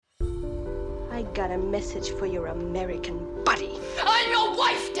I got a message for your American buddy. I'm your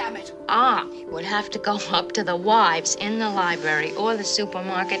wife, damn it! I would have to go up to the wives in the library or the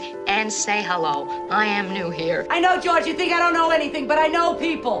supermarket and say hello. I am new here. I know, George, you think I don't know anything, but I know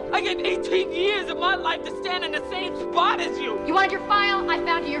people. I gave 18 years of my life to stand in the same spot as you. You wanted your file? I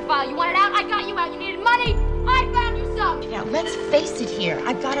found you your file. You wanted out? I got you out. You needed money? I found you some. Now, let's face it here.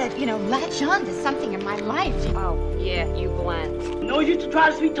 I've got to, latch on to something in my life. Oh, yeah, you blend. No use to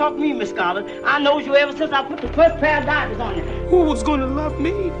try to sweet talk me, Miss Scarlett. I knows you ever since I put the first pair of diamonds on you. Who was gonna love me?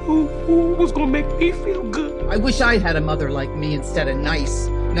 Who was gonna make me feel good? I wish I had a mother like me instead of nice.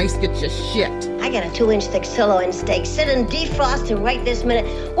 Nice gets you shit. I got a 2-inch thick sirloin steak sitting defrosting right this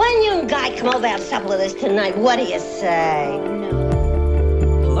minute. Why don't you and Guy come over and have supper with us tonight? What do you say?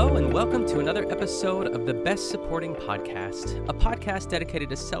 Hello and welcome to another episode of the Best Supporting Podcast, a podcast dedicated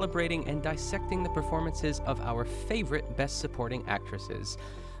to celebrating and dissecting the performances of our favorite Best Supporting actresses.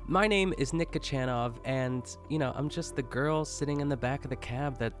 My name is Nick Kachanov, and, I'm just the girl sitting in the back of the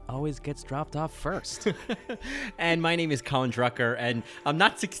cab that always gets dropped off first. And my name is Colin Drucker, and I'm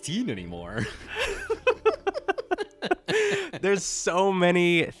not 16 anymore. There's so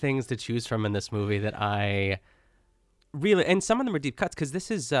many things to choose from in this movie that I really, and some of them are deep cuts, because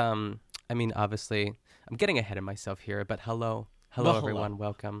this is, obviously, I'm getting ahead of myself here, but hello everyone,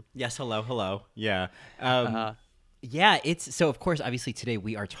 welcome. Yes, hello, yeah. Yeah, so of course, obviously today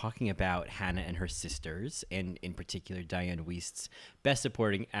we are talking about Hannah and her sisters, and in particular Diane Wiest's Best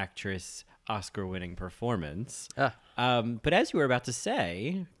Supporting Actress Oscar-winning performance. But as you were about to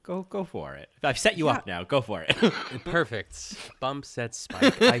say, go for it. I've set you up now. Go for it. Perfect. Bump set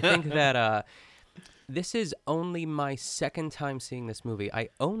spike. I think that this is only my second time seeing this movie. I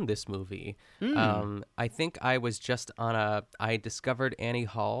own this movie. I think I was just I discovered Annie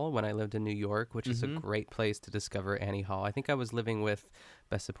Hall when I lived in New York, which is a great place to discover Annie Hall. I think I was living with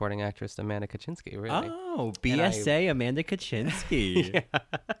Best Supporting Actress Amanda Kaczynski, really. Oh, BSA Amanda Kaczynski.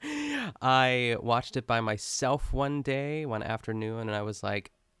 Yeah. I watched it by myself one afternoon, and I was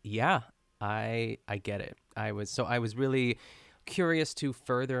like, yeah, I get it. I was really curious to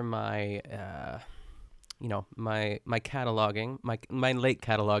further my my cataloging, my late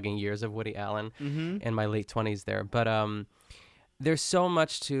cataloging years of Woody Allen and my late 20s there. But there's so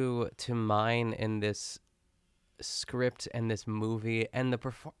much to mine in this script and this movie and the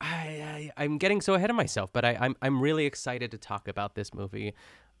I'm getting so ahead of myself, but I'm really excited to talk about this movie.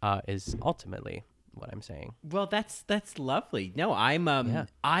 Is ultimately what I'm saying. Well, that's lovely. No, I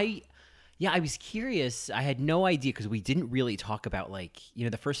was curious. I had no idea, because we didn't really talk about,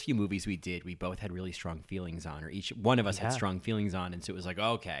 the first few movies we did, we both had really strong feelings on, or each one of us had strong feelings on. And so it was like,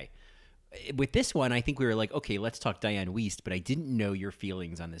 okay. With this one, I think we were like, okay, let's talk Diane Wiest, but I didn't know your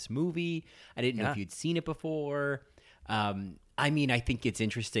feelings on this movie. I didn't know if you'd seen it before. I think it's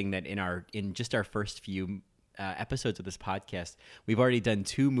interesting that in just our first few episodes of this podcast, we've already done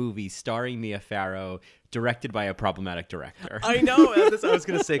 2 movies starring Mia Farrow, directed by a problematic director. I know. I was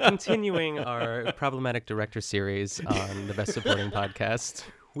going to say, continuing our problematic director series on the Best Supporting Podcast,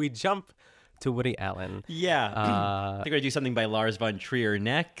 we jump to Woody Allen. Yeah. I think we're going to do something by Lars von Trier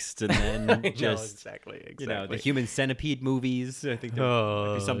next, and then exactly. The Human Centipede movies. I think there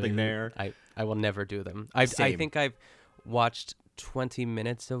might be something there. I will never do them. I think I've watched 20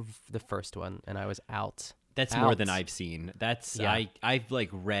 minutes of the first one, and I was out. That's more than I've seen. I've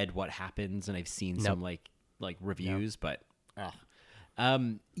read what happens, and I've seen some reviews, but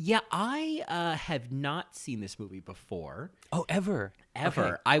I have not seen this movie before. Oh, ever.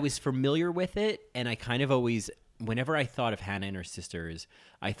 Okay. I was familiar with it, and I kind of always, whenever I thought of Hannah and her sisters,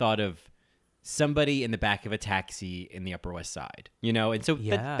 I thought of somebody in the back of a taxi in the Upper West Side, and so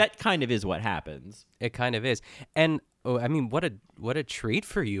that kind of is what happens. It kind of is. And what a treat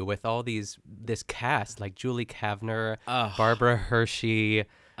for you with all this cast, like Julie Kavner, Barbara Hershey,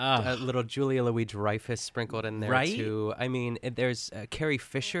 little Julia Louis-Dreyfus sprinkled in there too. There's Carrie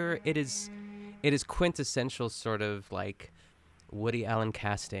Fisher. It is quintessential sort of like Woody Allen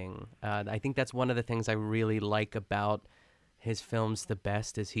casting. I think that's one of the things I really like about his films the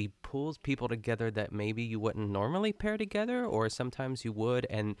best, is he pulls people together that maybe you wouldn't normally pair together, or sometimes you would,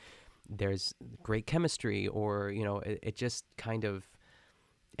 and there's great chemistry, or it just kind of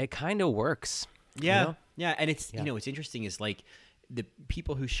works. Yeah. And it's what's interesting is the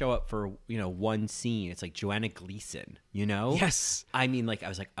people who show up for one scene. It's like Joanna Gleason. Yes. I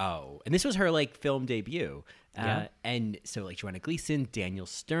was like, oh, and this was her film debut. And so Joanna Gleason, Daniel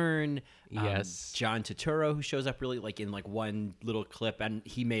Stern, yes, John Turturro, who shows up really in one little clip, and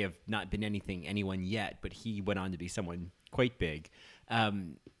he may have not been anyone yet, but he went on to be someone quite big.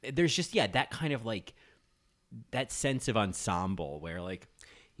 There's just that kind of that sense of ensemble where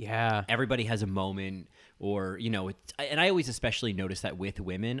Yeah. Everybody has a moment, or, and I always especially notice that with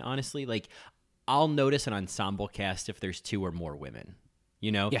women, honestly. Like, I'll notice an ensemble cast if there's 2 or more women,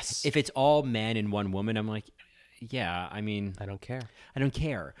 Yes. If it's all men and 1 woman, I'm like, yeah, I mean, I don't care. I don't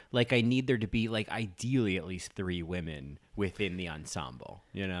care. Like, I need there to be, like, ideally at least 3 women within the ensemble,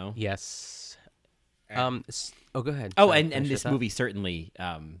 Yes. Go ahead. Oh, Sorry, and this movie certainly,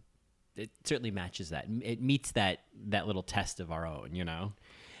 it certainly matches that. It meets that little test of our own,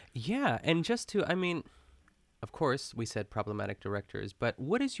 Yeah, and just to, I mean, of course, we said problematic directors, but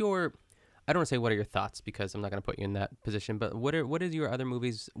what is your, I don't want to say what are your thoughts, because I'm not going to put you in that position, but what is your other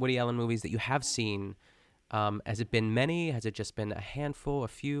movies, Woody Allen movies that you have seen? Has it been many? Has it just been a handful, a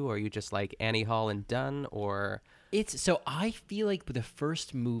few? Or are you just like Annie Hall and done? Or so I feel like the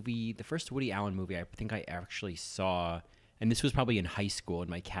first Woody Allen movie I think I actually saw, and this was probably in high school in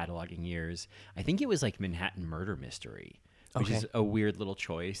my cataloging years, I think it was like Manhattan Murder Mystery, which is a weird little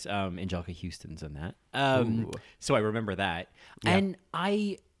choice. Anjelica Huston's in that. So I remember that. Yeah. And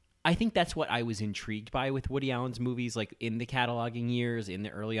I think that's what I was intrigued by with Woody Allen's movies, like in the cataloging years, in the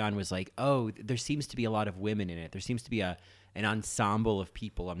early on, was like, oh, there seems to be a lot of women in it. There seems to be an ensemble of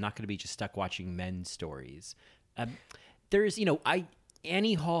people. I'm not going to be just stuck watching men's stories. There's,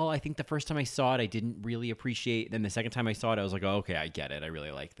 Annie Hall, I think the first time I saw it, I didn't really appreciate. Then the second time I saw it, I was like, oh, okay, I get it. I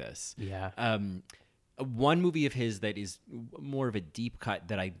really like this. Yeah. One movie of his that is more of a deep cut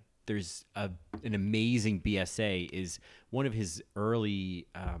that there's an amazing BSA is one of his early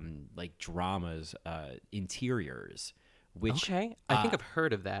like dramas, Interiors, which I think I've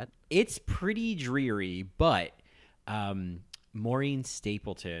heard of that. It's pretty dreary, but Maureen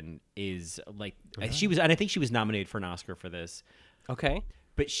Stapleton is like she was, and I think she was nominated for an Oscar for this. Okay.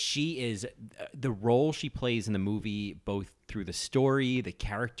 But she is the role she plays in the movie, both through the story, the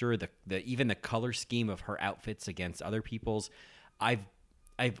character, the even the color scheme of her outfits against other people's. I've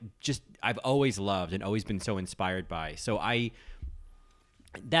always loved and always been so inspired by. So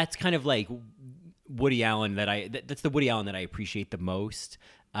that's kind of like Woody Allen that's the Woody Allen that I appreciate the most.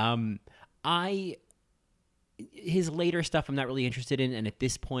 His later stuff I'm not really interested in, and at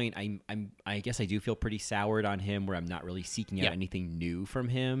this point I guess I do feel pretty soured on him, where I'm not really seeking out anything new from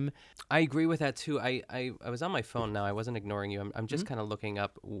him. I agree with that too. I was on my phone now. I wasn't ignoring you. I'm just kind of looking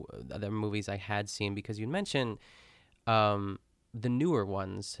up other movies I had seen, because you mentioned the newer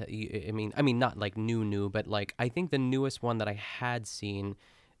ones. I mean not like new, but like I think the newest one that I had seen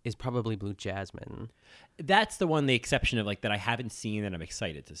is probably Blue Jasmine. That's the one, the exception of like that I haven't seen that I'm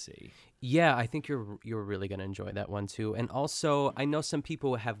excited to see. Yeah, I think you're really going to enjoy that one too. And also, I know some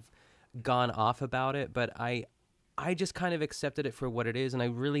people have gone off about it, but I just kind of accepted it for what it is, and I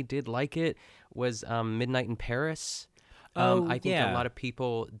really did like it. Was Midnight in Paris. I think a lot of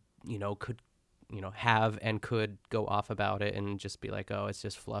people, could have and could go off about it and just be like, oh, it's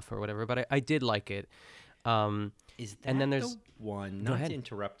just fluff or whatever. But I did like it. Is that and then there's the one? Not to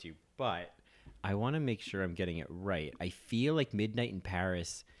interrupt you, but I want to make sure I'm getting it right. I feel like Midnight in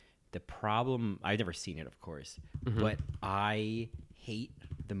Paris. The problem, I've never seen it, of course, but I hate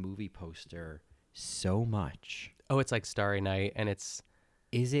the movie poster so much. Oh, it's like Starry Night, and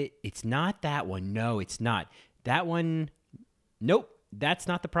Is it? It's not that one. No, it's not. That one, nope, that's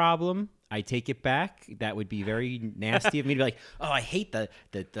not the problem. I take it back. That would be very nasty of me to be like, oh, I hate the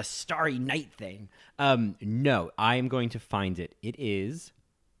Starry Night thing. No, I am going to find it. It is,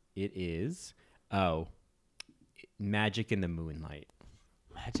 Magic in the Moonlight.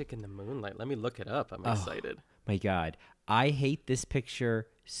 Magic in the Moonlight. Let me look it up. I'm excited. My God. I hate this picture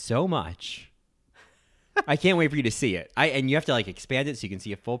so much. I can't wait for you to see it. And you have to like expand it so you can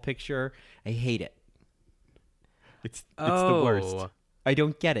see a full picture. I hate it. It's the worst. I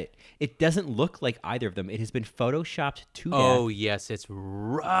don't get it. It doesn't look like either of them. It has been photoshopped to death. Oh, yes. It's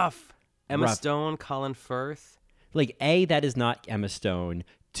rough. Emma Stone, Colin Firth. Like, A, that is not Emma Stone.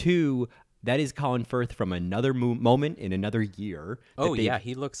 2, that is Colin Firth from another moment in another year. Oh, yeah.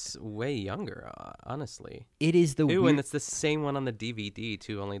 He looks way younger, honestly. It is the weird... and it's the same one on the DVD,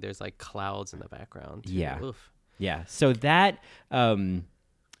 too, only there's, like, clouds in the background, too. Yeah. Oof. Yeah. So that...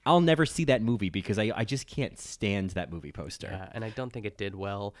 I'll never see that movie because I just can't stand that movie poster. Yeah, and I don't think it did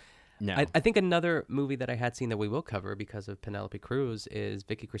well. No. I think another movie that I had seen that we will cover because of Penelope Cruz is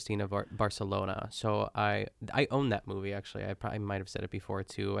Vicky Cristina Barcelona. So I own that movie, actually. I probably might have said it before,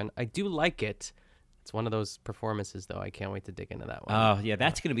 too. And I do like it. It's one of those performances, though. I can't wait to dig into that one. Oh, yeah.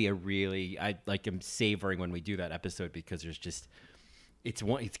 That's going to be a really... I'm savoring when we do that episode because there's just... It's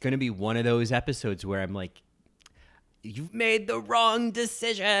going to be one of those episodes where I'm like... You've made the wrong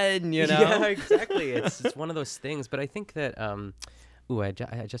decision, Yeah, exactly. It's one of those things. But I think that,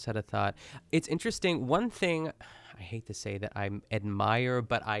 I just had a thought. It's interesting. One thing, I I hate to say that I admire,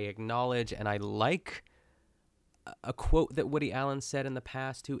 but I acknowledge and I like a quote that Woody Allen said in the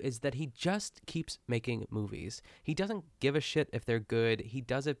past too, is that he just keeps making movies. He doesn't give a shit if they're good. He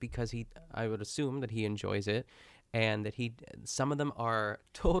does it because I would assume that he enjoys it, and that some of them are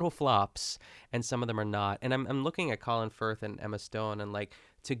total flops and some of them are not. And I'm looking at Colin Firth and Emma Stone, and like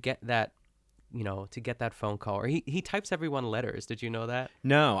to get that phone call, or he types everyone letters. Did you know that?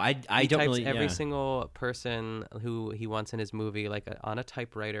 No, I don't types really. Every single person who he wants in his movie, like on a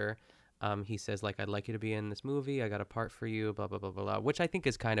typewriter. He says, like, I'd like you to be in this movie. I got a part for you, blah, blah, blah, blah, blah, which I think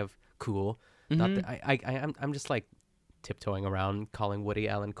is kind of cool. Not that I'm just, like, tiptoeing around calling Woody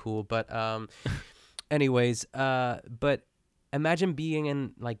Allen cool. But anyways, but imagine being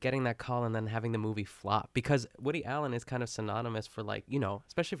in, like, getting that call and then having the movie flop. Because Woody Allen is kind of synonymous for, like, you know,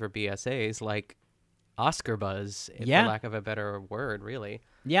 especially for BSAs, like, Oscar buzz, for lack of a better word, really.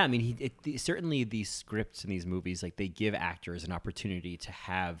 Yeah, I mean, certainly these scripts in these movies, like, they give actors an opportunity to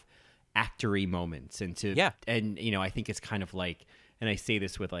have actory moments and you know, I think it's kind of like, and I say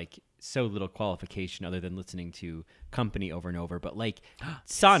this with like so little qualification other than listening to Company over and over, but like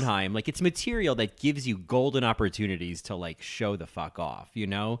Sondheim, like it's material that gives you golden opportunities to like show the fuck off, you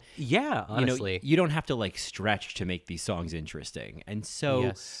know? Yeah, honestly. You know, you don't have to like stretch to make these songs interesting. And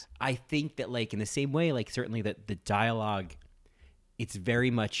so I think that like in the same way, like certainly that the dialogue, it's very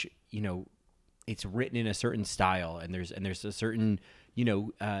much, you know, it's written in a certain style, and there's a certain, you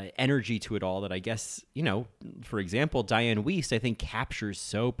know, energy to it all that I guess, you know, for example, Diane Wiest, I think captures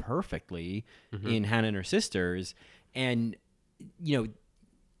so perfectly in Hannah and Her Sisters. And, you know,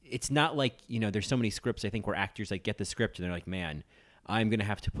 it's not like, you know, there's so many scripts, I think, where actors like get the script and they're like, man, I'm going to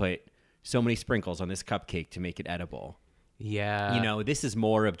have to put so many sprinkles on this cupcake to make it edible. Yeah. You know, this is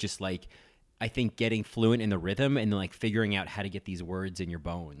more of just like, I think getting fluent in the rhythm and then like figuring out how to get these words in your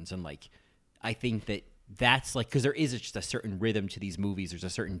bones. And like, I think that's like, because there is just a certain rhythm to these movies. There's a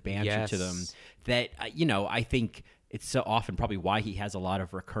certain banter to them that, you know, I think it's so often probably why he has a lot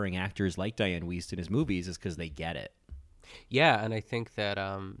of recurring actors like Diane Wiest in his movies is because they get it. Yeah, and I think that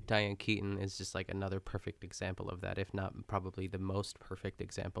Diane Keaton is just like another perfect example of that, if not probably the most perfect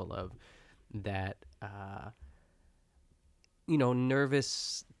example of that, you know,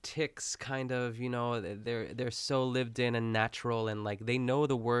 nervous tics kind of, you know, they're so lived in and natural, and like they know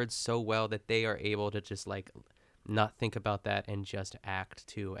the words so well that they are able to just like not think about that and just act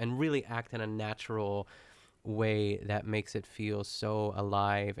too, and really act in a natural way that makes it feel so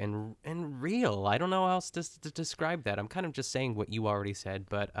alive and real. I don't know how else to describe that. I'm kind of just saying what you already said,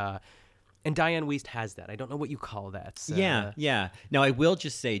 but and Diane Wiest has that. I don't know what you call that. So. Yeah. Now I will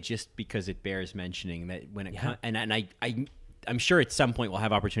just say, just because it bears mentioning, that when it comes, and I'm sure at some point we'll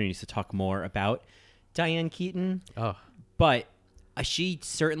have opportunities to talk more about Diane Keaton. Oh, but she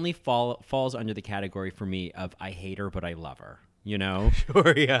certainly falls under the category for me of I hate her, but I love her. You know?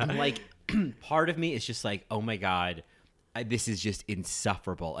 Sure, yeah. I'm like, part of me is just like, oh my God, this is just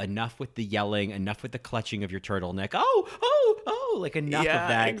insufferable. Enough with the yelling, enough with the clutching of your turtleneck. Oh, like enough of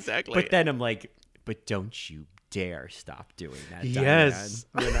that. Exactly. But then I'm like, but don't you dare stop doing that, yes.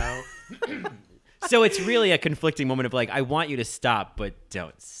 Diane, you know? So it's really a conflicting moment of like, I want you to stop, but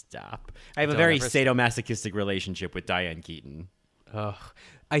don't stop. I have a very sadomasochistic relationship with Diane Keaton.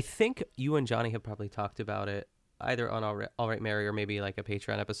 I think you and Johnny have probably talked about it either on All Right Mary or maybe like a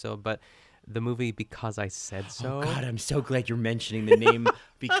Patreon episode, but the movie Because I Said So. Oh God, I'm so glad you're mentioning the name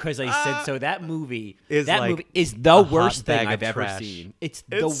Because I Said So. That movie is the worst thing I've ever seen. It's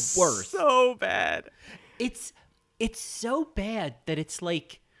the worst. So bad. It's so bad that it's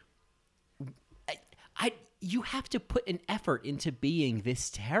like, you have to put an effort into being this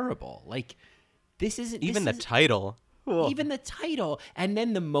terrible. Like, this isn't even the title. Even the title. And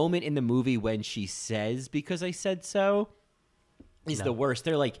then the moment in the movie when she says, Because I Said So, is the worst.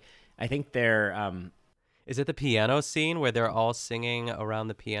 They're like, I think they're... Is it the piano scene where they're all singing around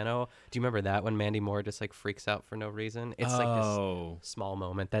the piano? Do you remember that when Mandy Moore just like freaks out for no reason? It's like this small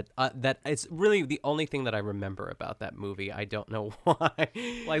moment that it's really the only thing that I remember about that movie. I don't know why.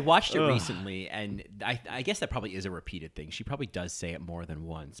 Well, I watched it recently, and I guess that probably is a repeated thing. She probably does say it more than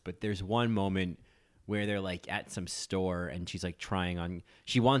once, but there's one moment where they're like at some store and she's like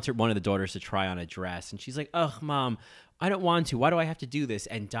she wants one of the daughters to try on a dress, and she's like, "Ugh, Mom, I don't want to. Why do I have to do this?"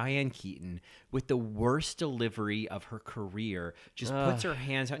 And Diane Keaton, with the worst delivery of her career, just puts her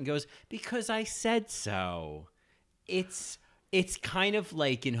hands out and goes, "Because I said so." It's kind of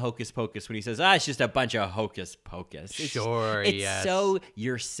like in Hocus Pocus when he says, "It's just a bunch of hocus pocus." It's so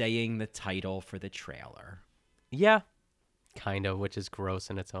you're saying the title for the trailer. Yeah, kind of, which is gross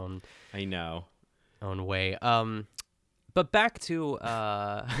in its own. I know. Own way. But back to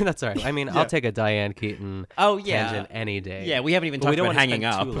that's all right. I mean, I'll take a Diane Keaton tangent any day. Yeah, we haven't even talked about hanging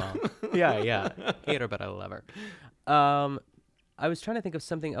up. Too long. yeah. Hate her, but I love her. I was trying to think of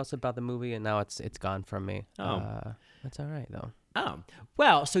something else about the movie, and now it's gone from me. That's all right though. Oh,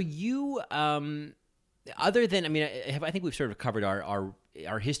 well, so you other than, I mean, I think we've sort of covered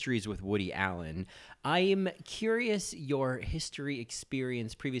our histories with Woody Allen. I'm curious your history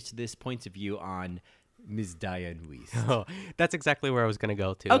experience previous to this, points of view on Ms. Diane Wiest. Oh, that's exactly where I was going to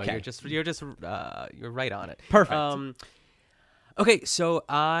go to. Okay. You're right on it. Perfect. Okay, so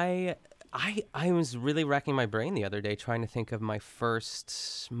I was really racking my brain the other day trying to think of my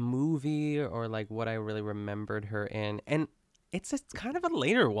first movie or like what I really remembered her in, and it's kind of a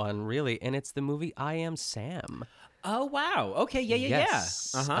later one, really, and it's the movie I Am Sam. Oh wow! Okay, yeah.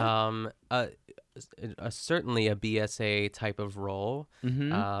 Certainly a BSA type of role.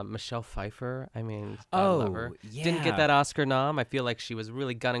 Mm-hmm. Michelle Pfeiffer. I mean, I love her. Yeah. Didn't get that Oscar nom. I feel like she was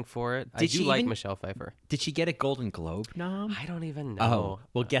really gunning for it. I do like Michelle Pfeiffer. Did she get a Golden Globe nom? I don't even know. Oh,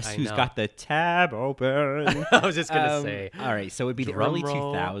 well, guess who's got the tab open? I was just gonna say. All right, so it would be the early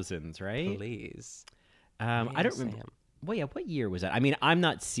 2000s, right? Please. I don't remember. Well, yeah, what year was that? I mean, I'm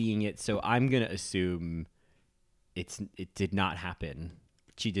not seeing it, so I'm gonna assume it did not happen.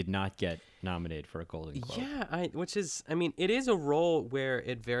 She did not get nominated for a Golden Globe. Yeah, it is a role where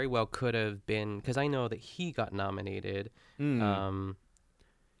it very well could have been, because I know that he got nominated. He's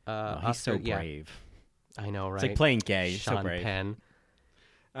Oscar, so brave. I know, right? It's like playing gay. Sean so brave. Penn.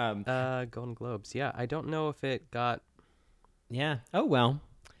 Golden Globes. Yeah, I don't know if it got. Yeah. Oh well.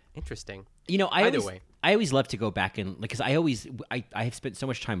 Interesting. You know, I always love to go back and, like, because I have spent so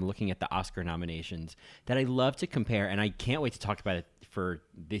much time looking at the Oscar nominations that I love to compare, and I can't wait to talk about it for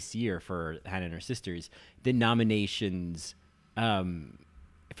this year for Hannah and Her Sisters. The nominations for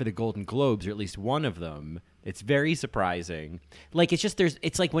the Golden Globes, or at least one of them, it's very surprising. Like,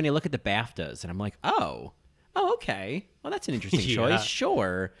 it's like when you look at the BAFTAs, and I'm like, oh, okay, well, that's an interesting choice.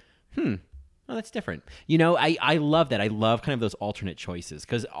 Sure. Oh, that's different. You know, I love that. I love kind of those alternate choices,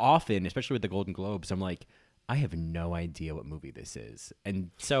 because often, especially with the Golden Globes, I'm like, I have no idea what movie this is.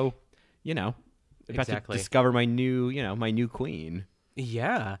 And so, you know, about to discover my new queen.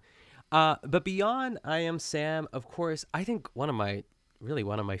 Yeah. But beyond I Am Sam, of course, I think one of my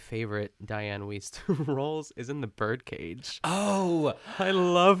favorite Diane Wiest roles is in The Birdcage. Oh, I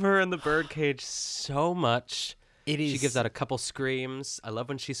love her in The Birdcage so much. She gives out a couple screams. I love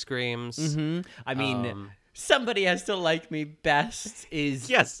when she screams. Mm-hmm. I mean, Somebody Has to Like Me Best is...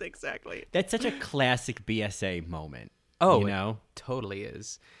 Yes, exactly. That's such a classic BSA moment. Oh, you know? It totally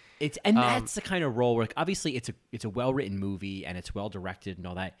is. That's the kind of role where, like, obviously it's a well-written movie and it's well-directed and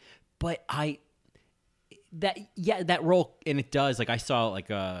all that. But that role, and it does, like, I saw, like,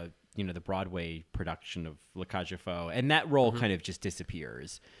 the Broadway production of La Cage aux Folles, and that role kind of just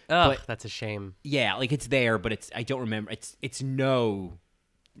disappears. Ugh, that's a shame. Yeah, like, it's there, but I don't remember. It's no,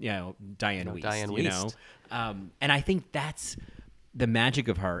 Diane Wiest. Diane Wiest. And I think that's the magic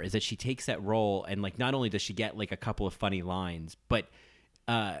of her, is that she takes that role, and, like, not only does she get, like, a couple of funny lines, but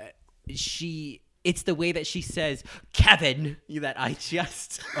it's the way that she says, Kevin, that I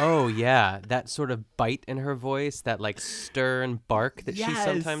just... Oh, yeah. That sort of bite in her voice, that, like, stern bark that she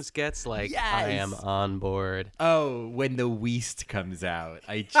sometimes gets, like, I am on board. Oh, when the Wiest comes out.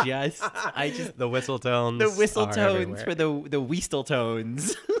 I just... The whistle tones. The whistle tones everywhere. for the Wiestel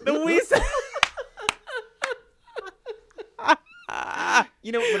tones. The Wiestel...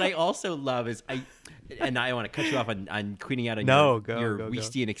 You know, what I also love is, I want to cut you off on queening out on your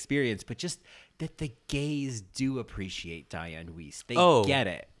Wiestian experience, but just that the gays do appreciate Diane Wiest. They get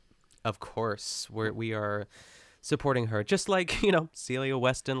it. Of course. We are supporting her. Just like, Celia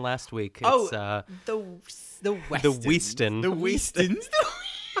Weston last week. It's, the Westons. The Wieston. The Wiestons.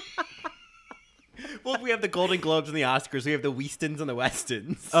 Well, if we have the Golden Globes and the Oscars, we have the Wiestons and the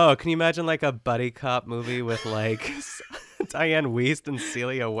Westons. Oh, can you imagine, like, a buddy cop movie with, like, Diane Wiest and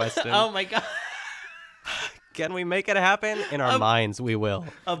Celia Weston? Oh, my God. Can we make it happen? In our minds, we will.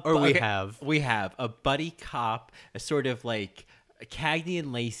 We have. We have a buddy cop, a sort of like a Cagney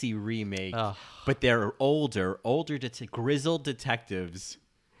and Lacey remake, but they're older grizzled detectives.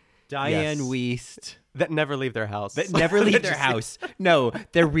 Diane Wiest. That never leave their house. No,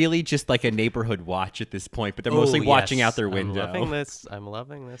 they're really just like a neighborhood watch at this point, but they're mostly watching out their window. I'm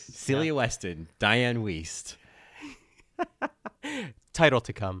loving this. Celia Weston, Diane Wiest. Title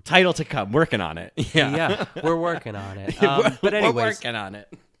to come. Working on it. Yeah, we're working on it. But anyways, we're working on it.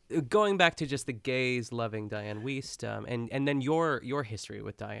 Going back to just the gays loving Diane Wiest, and then your history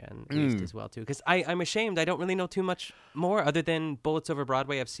with Diane Wiest as well too, because I'm ashamed I don't really know too much more other than Bullets Over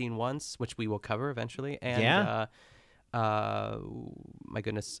Broadway I've seen once, which we will cover eventually, and my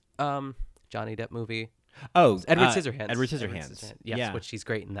goodness, Johnny Depp movie. Oh, Edward Scissorhands. Edward Scissorhands. Yes, yeah. which she's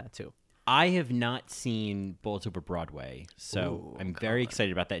great in that too. I have not seen Bullets Over Broadway, so I'm very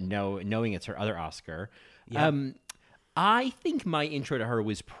excited about that. Knowing it's her other Oscar. Yeah. I think my intro to her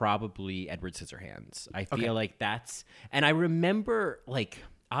was probably Edward Scissorhands. I feel like that's, and I remember like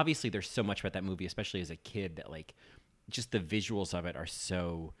obviously there's so much about that movie, especially as a kid, that like just the visuals of it are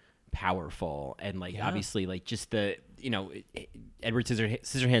so powerful, and like obviously like just the Edward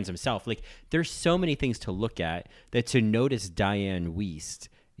Scissorhands himself. Like there's so many things to look at that to notice Diane Wiest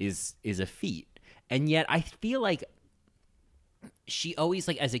is a feat, and yet I feel like she always,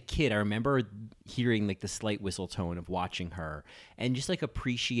 like as a kid, I remember hearing like the slight whistle tone of watching her and just like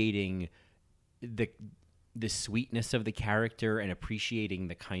appreciating the sweetness of the character and appreciating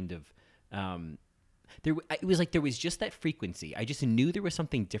the kind of it was like there was just that frequency. I just knew there was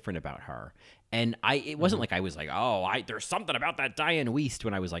something different about her, and it wasn't like I was like, there's something about that Diane Wiest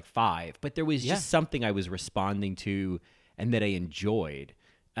when I was like 5, but there was just something I was responding to and that I enjoyed.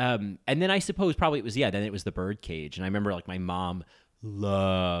 And then I suppose probably it was then it was The Birdcage, and I remember like my mom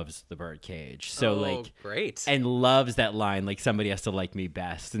loves The Birdcage, so great, and loves that line like somebody has to like me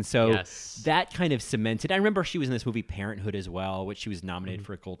best, and so that kind of cemented. I remember she was in this movie Parenthood as well, which she was nominated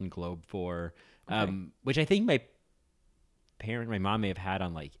for a Golden Globe for, which I think my mom may have had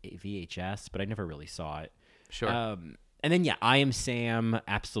on like VHS, but I never really saw it. Sure. And then I Am Sam,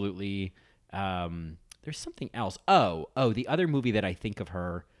 absolutely. There's something else. Oh, the other movie that I think of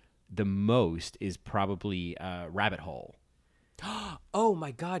her the most is probably Rabbit Hole. Oh my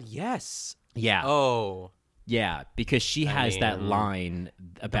God, yes. Yeah. Oh. Yeah, because she has that line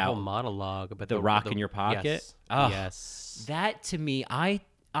about the whole monologue about the rock in your pocket. Yes. Oh, yes. That to me, I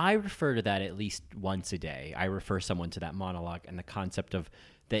refer to that at least once a day. I refer someone to that monologue and the concept of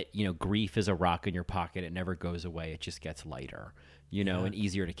that, grief is a rock in your pocket. It never goes away. It just gets lighter, and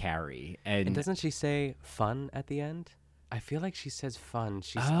easier to carry. And doesn't she say fun at the end? I feel like she says fun.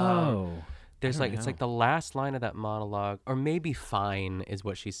 She's there's it's like the last line of that monologue, or maybe fine is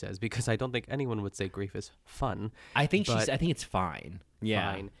what she says, because I don't think anyone would say grief is fun. I think I think it's fine.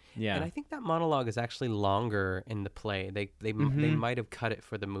 Yeah. Fine. Yeah. And I think that monologue is actually longer in the play. They might have cut it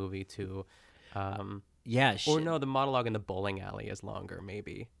for the movie too. Or no, the monologue in the bowling alley is longer,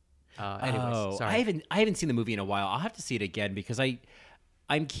 maybe. Anyways, sorry. I haven't seen the movie in a while. I'll have to see it again because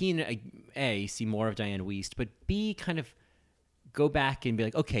I'm keen to A, see more of Diane Wiest, but B, kind of go back and be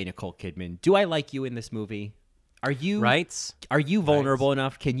like, okay, Nicole Kidman, do I like you in this movie? Are you Are you vulnerable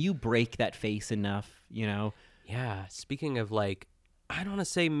enough? Can you break that face enough? Yeah. Speaking of like, I don't want to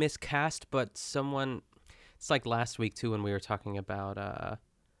say miscast, but someone. It's like last week too when we were talking about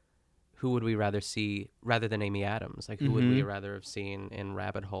who would we rather see rather than Amy Adams? Like who would we rather have seen in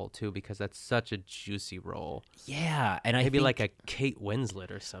Rabbit Hole too? Because that's such a juicy role. Yeah, and maybe like a Kate Winslet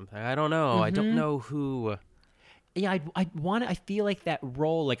or something. I don't know. I don't know who. Yeah, I feel like that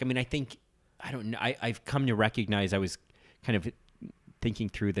role. Like, I mean, I think I don't know. I've come to recognize I was kind of thinking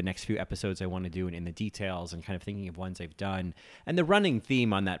through the next few episodes I want to do and in the details and kind of thinking of ones I've done. And the running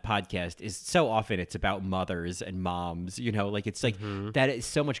theme on that podcast is so often it's about mothers and moms, like it's like that is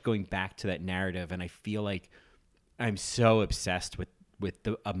so much going back to that narrative. And I feel like I'm so obsessed with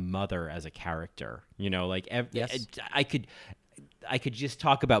a mother as a character, Yes. I could just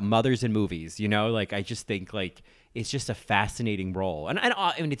talk about mothers in movies, like I just think like it's just a fascinating role. And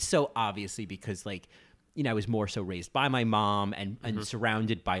I mean, it's so obviously because like, I was more so raised by my mom and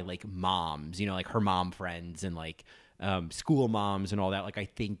surrounded by like moms, like her mom friends and like school moms and all that. Like I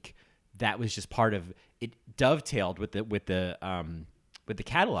think that was just part of it. Dovetailed with the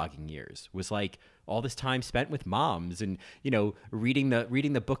cataloging years was like all this time spent with moms and reading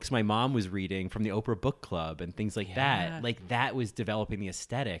the books my mom was reading from the Oprah Book Club and things like that. Like that was developing the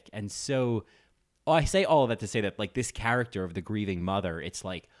aesthetic. And so I say all of that to say that like this character of the grieving mother, it's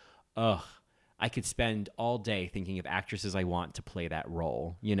like, I could spend all day thinking of actresses I want to play that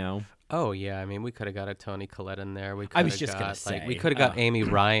role, Oh yeah, I mean we could have got a Toni Collette in there. We I was just gonna say we could have got Amy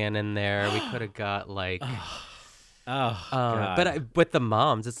Ryan in there. We could have got like God. But with the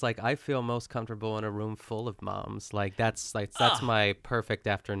moms, it's like I feel most comfortable in a room full of moms. Like that's my perfect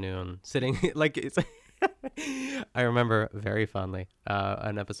afternoon sitting like it's. I remember very fondly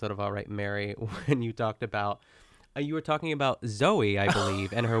an episode of All Right Mary when you talked about. You were talking about Zoe, I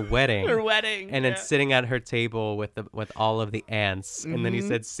believe, and her wedding. And then sitting at her table with all of the aunts. And then he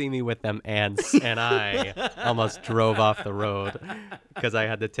said, "See me with them aunts." And I almost drove off the road because I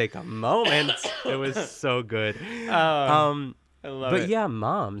had to take a moment. It was so good. I love it. But yeah,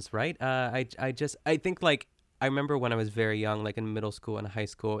 moms, right? I think like I remember when I was very young, like in middle school and high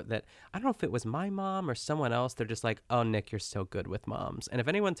school, that I don't know if it was my mom or someone else. They're just like, "Oh, Nick, you're so good with moms." And if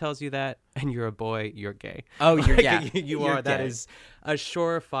anyone tells you that and you're a boy, you're gay. Oh, you're you you're are. That gay. is a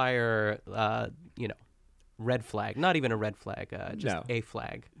surefire, red flag. Not even a red flag, just a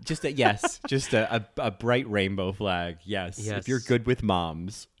flag. Just a bright rainbow flag. Yes. Yes. If you're good with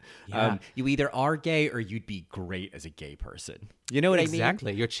moms. Yeah. You either are gay or you'd be great as a gay person. You know what I mean?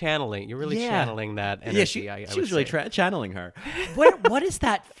 Exactly. You're channeling. You're really channeling that energy. Yeah, she I was would really say. channeling her. What is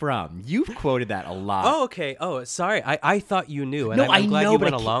that from? You've quoted that a lot. Oh, okay. Oh, sorry. I thought you knew, and No, I'm glad know, you but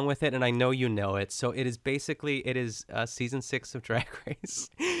went I can't- along with it, and I know you know it. So it is season 6 of Drag Race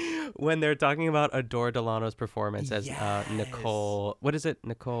when they're talking about Adore Delano's performance as Nicole. What is it,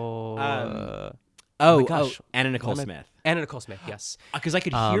 Nicole? my gosh. Anna Nicole Smith. Anna Nicole Smith, yes. Because I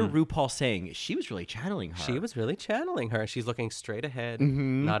could hear RuPaul saying she was really channeling her. She was really channeling her. She's looking straight ahead,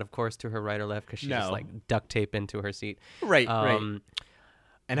 Mhm. not, of course, to her right or left because she's just like duct tape into her seat. Right, right.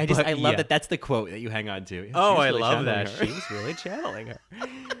 And I love that that's the quote that you hang on to. Oh, I really love that. channeling her. She was really channeling her.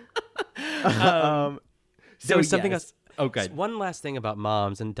 So there was something else. Oh, good. One last thing about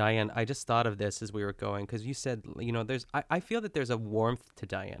moms, and Diane, I just thought of this as we were going because you said, I feel that there's a warmth to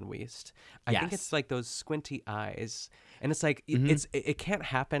Diane Wiest. I think it's like those squinty eyes, and it's like it can't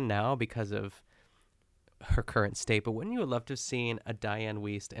happen now because of her current state. But wouldn't you love to have seen a Diane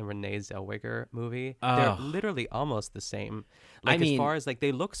Wiest and Renee Zellweger movie? They're literally almost the same. Like, as far as like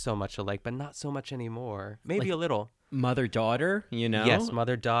they look so much alike, but not so much anymore. Maybe a little. Mother-daughter, you know? Yes,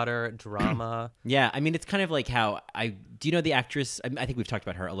 mother-daughter, drama. Yeah, I mean, it's kind of like how do you know the actress? I think we've talked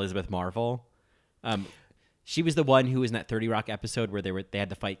about her, Elizabeth Marvel. She was the one who was in that 30 Rock episode where they had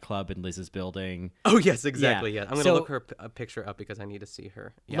the fight club in Liz's building. Oh, yes, exactly. Yeah. I'm going to So, look her a picture up because I need to see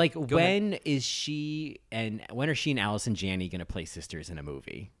her. Yeah, like, go when ahead. are she and Allison Janney going to play sisters in a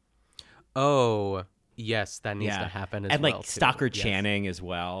movie? Oh, yes, that needs to happen as and well. like too. Stockard Yes. Channing as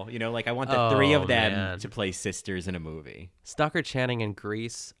well. You know, like I want the three of them man. to play sisters in a movie. Stockard Channing in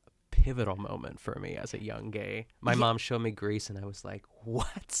Grease, pivotal moment for me as a young gay. My mom showed me Grease and I was like,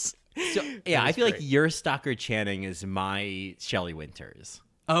 what? So yeah, I feel like your Stockard Channing is my Shelley Winters.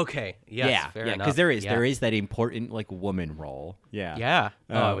 Okay. Yes, yeah, fair yeah, enough. because there is that important like woman role. Yeah, Yeah.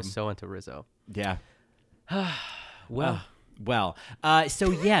 Oh, I was so into Rizzo. Yeah. Well.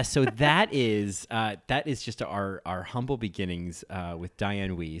 So that is just our humble beginnings with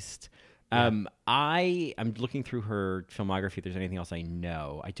Diane Wiest. I'm looking through her filmography if there's anything else I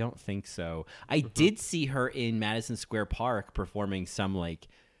know. I don't think so. I did see her in Madison Square Park performing some like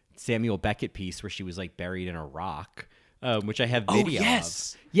Samuel Beckett piece where she was like buried in a rock, which I have video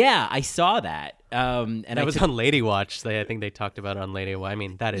yes. of. Yeah, I saw that. And that was on Lady Watch. I think they talked about it on Lady Watch. I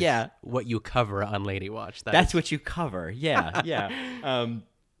mean, that is what you cover on Lady Watch. That's what you cover. Yeah, yeah. And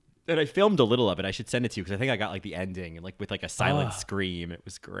I filmed a little of it. I should send it to you because I think I got like the ending and like with like a silent scream. It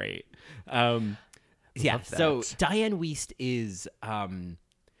was great. Yeah. So Diane Wiest is,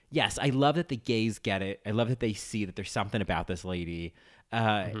 yes, I love that the gays get it. I love that they see that there's something about this lady.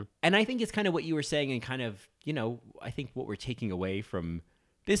 And I think it's kind of what you were saying and kind of, you know, I think what we're taking away from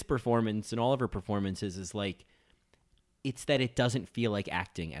this performance and all of her performances is like, it's that it doesn't feel like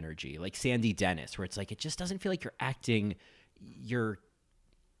acting energy, like Sandy Dennis, where it's like, it just doesn't feel like you're acting.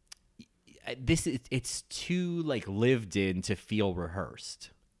 It's too like lived in to feel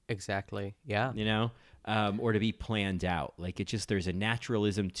rehearsed. Exactly. Yeah. You know, or to be planned out. Like it just, there's a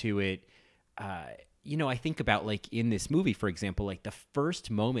naturalism to it. You know, I think about like in this movie, for example, like the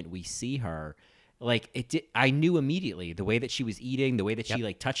first moment we see her, like I knew immediately the way that she was eating, the way that she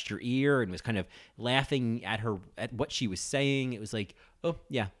like touched her ear and was kind of laughing at what she was saying. It was like, oh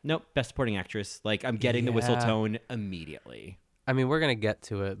yeah, nope, best supporting actress. Like I'm getting the whistle tone immediately. I mean, we're gonna get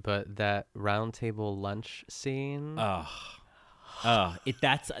to it, but that round table lunch scene.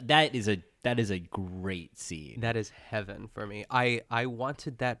 That is a great scene. That is heaven for me. I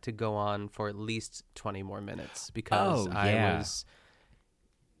wanted that to go on for at least 20 more minutes because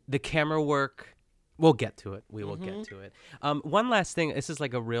the camera work. We'll get to it. We will get to it. One last thing. This is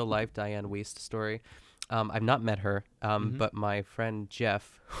like a real life Diane Wiest story. I've not met her, but my friend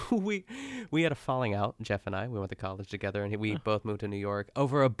Jeff, who we had a falling out, Jeff and I. We went to college together, and we both moved to New York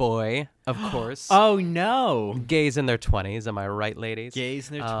over a boy, of course. Oh, no. Gays in their 20s. Am I right, ladies? Gays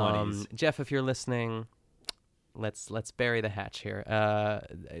in their 20s. Jeff, if you're listening, let's bury the hatch here.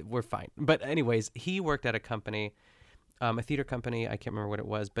 We're fine. But anyways, he worked at a company, a theater company. I can't remember what it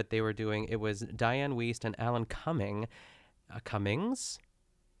was, but they were doing, it was Diane Wiest and Alan Cummings.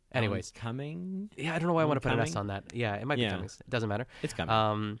 Anyways, Cummings? Yeah, I don't know why I want to put an S on that. Yeah, it might be Cummings. It doesn't matter. It's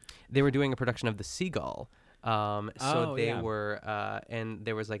Cummings. They were doing a production of The Seagull, So they yeah. were, and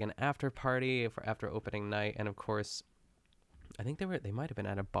there was like an after party for after opening night, and of course, I think they might have been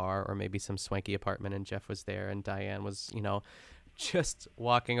at a bar or maybe some swanky apartment, and Jeff was there, and Diane was, just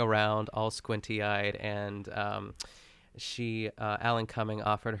walking around all squinty-eyed, and Alan Cumming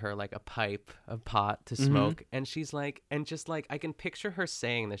offered her like a pot to smoke, and she's like, and just like I can picture her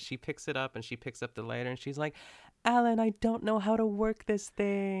saying this. She picks it up and she picks up the lighter, and she's like, Alan, I don't know how to work this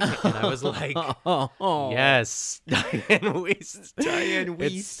thing. And I was like, yes, Diane Wiest. Diane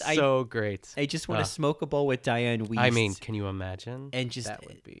Wiest. It's so great. I just want to smoke a bowl with Diane Wiest. I mean, can you imagine? And just that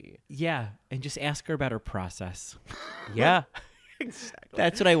would be and just ask her about her process. Yeah. Exactly.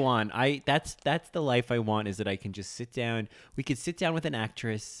 That's what I want. That's the life I want, is that I can just sit down. We could sit down with an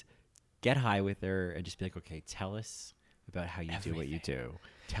actress, get high with her, and just be like, okay, tell us about how you do what you do.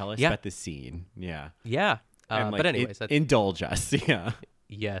 Tell us about the scene. Yeah. Yeah. But anyways, indulge us. Yeah.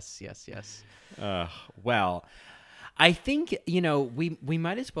 Yes. Well, I think, we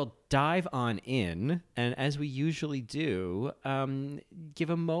might as well dive on in, and as we usually do, give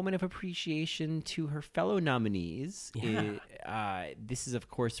a moment of appreciation to her fellow nominees. Yeah. This is, of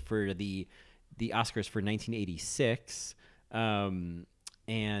course, for the Oscars for 1986. And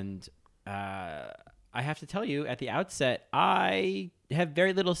I have to tell you at the outset, I have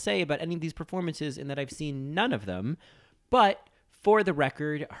very little say about any of these performances in that I've seen none of them. But for the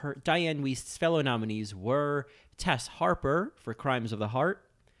record, Diane Wiest's fellow nominees were Tess Harper for Crimes of the Heart,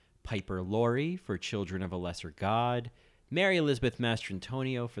 Piper Laurie for Children of a Lesser God, Mary Elizabeth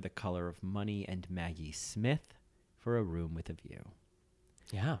Mastrantonio for The Color of Money, and Maggie Smith for A Room with a View.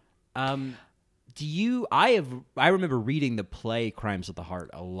 Yeah. I remember reading the play Crimes of the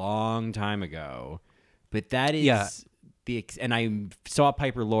Heart a long time ago, but that is and I saw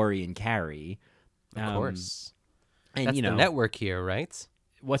Piper Laurie in Carrie. Of course. And that's the network here, right?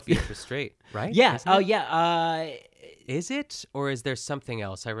 What's Beatrice Straight, right? Yeah. Oh, yeah. Is it, or is there something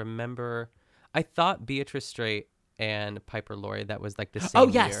else? I remember, I thought Beatrice Straight and Piper Laurie, that was like the same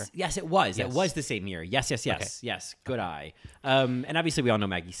year. Yes, it was. Yes. It was the same year. Yes. Okay. Yes. Good eye. And obviously, we all know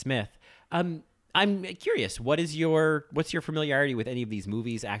Maggie Smith. I'm curious. What's your familiarity with any of these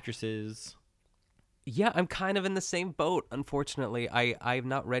movies, actresses? Yeah, I'm kind of in the same boat. Unfortunately, I've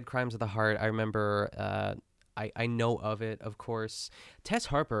not read Crimes of the Heart. I remember. I know of it, of course. Tess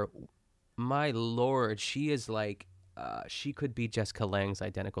Harper, my lord, she is like, she could be Jessica Lange's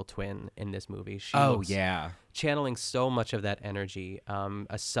identical twin in this movie. She looks channeling so much of that energy,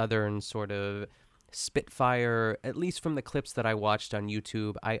 a southern sort of Spitfire, at least from the clips that I watched on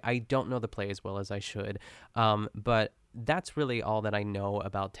YouTube. I don't know the play as well as I should, but that's really all that I know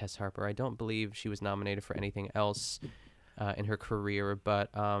about Tess Harper. I don't believe she was nominated for anything else in her career, but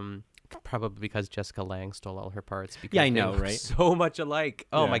probably because Jessica Lange stole all her parts. Because I know, right? So much alike.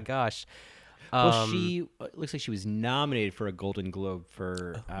 Oh my gosh. Well, she looks like she was nominated for a Golden Globe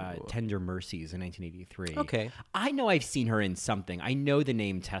for Tender Mercies in 1983. Okay. I know I've seen her in something. I know the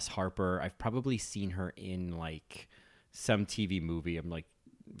name Tess Harper. I've probably seen her in like some TV movie. I'm like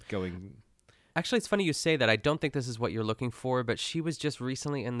going... Actually, it's funny you say that. I don't think this is what you're looking for, but she was just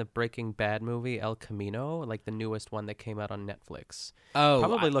recently in the Breaking Bad movie El Camino, like the newest one that came out on Netflix. Oh,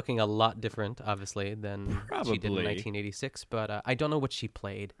 probably looking a lot different, obviously, than she did in 1986. But I don't know what she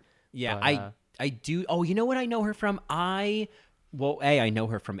played. Yeah, but, I do. Oh, you know what I know her from? I know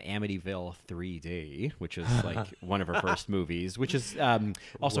her from Amityville 3D, which is like one of her first movies, which is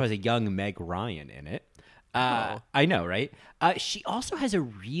also has a young Meg Ryan in it. I know, right? She also has a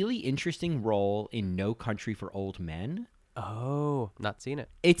really interesting role in No Country for Old Men. Oh, not seen it.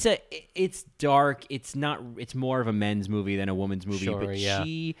 It's dark. It's more of a men's movie than a woman's movie. Sure,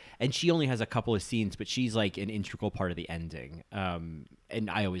 but she only has a couple of scenes, but she's like an integral part of the ending. And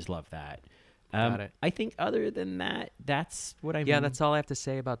I always love that. Got it. I think other than that, that's what I mean. Yeah, that's all I have to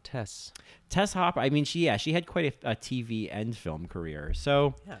say about Tess. Tess Harper. I mean, she had quite a TV and film career.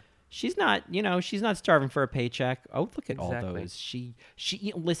 So yeah. She's not starving for a paycheck. Oh, look at all those. She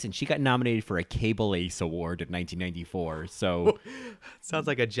listen, she got nominated for a Cable Ace Award in 1994. So sounds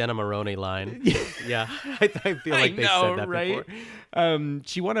like a Jenna Maroney line. Yeah. I feel like they said that right? before.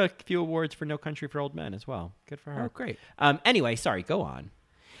 She won a few awards for No Country for Old Men as well. Good for her. Oh, great. Anyway, sorry, go on.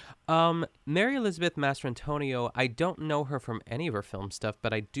 Mary Elizabeth Mastrantonio, I don't know her from any of her film stuff,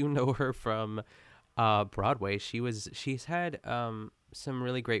 but I do know her from Broadway. She's had some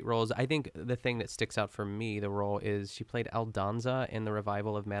really great roles. I think the thing that sticks out for me, the role, is she played Aldonza in the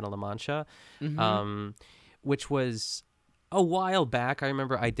revival of Man of La Mancha, which was a while back. I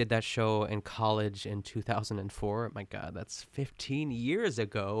remember I did that show in college in 2004. My God, that's 15 years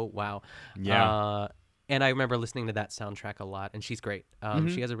ago. Wow. Yeah. And I remember listening to that soundtrack a lot, and she's great.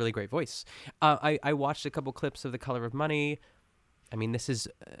 She has a really great voice. I watched a couple clips of The Color of Money. I mean, this is,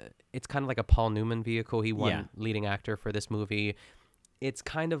 it's kind of like a Paul Newman vehicle. He won leading actor for this movie. It's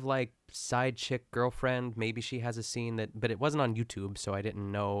kind of like side chick girlfriend. Maybe she has a scene but it wasn't on YouTube, so I didn't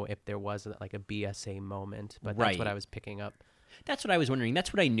know if there was like a BSA moment, but that's what I was picking up. That's what I was wondering.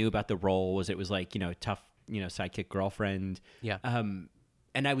 That's what I knew about the role, was it was like, tough, sidekick girlfriend. Yeah.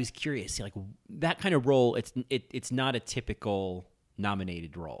 And I was curious, like that kind of role, it's not a typical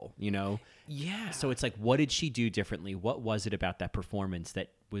nominated role, Yeah. So it's like, what did she do differently? What was it about that performance that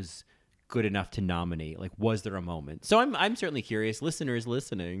was good enough to nominate? Like, was there a moment? So I'm certainly curious. Listeners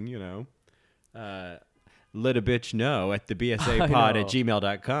listening, let a bitch know at the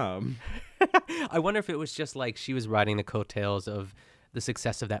bsapod@gmail.com. I wonder if it was just like she was riding the coattails of the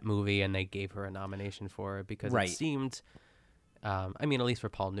success of that movie and they gave her a nomination for it, because it seemed, at least for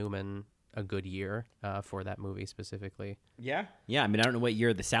Paul Newman, a good year for that movie specifically. Yeah. I mean, I don't know what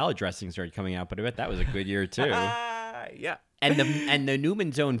year the salad dressing started coming out, but I bet that was a good year too. Yeah. And the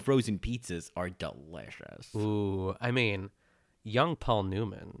Newman's Own frozen pizzas are delicious. Ooh, I mean, young Paul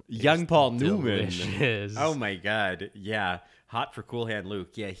Newman. Delicious. Oh my God. Yeah. Hot for Cool Hand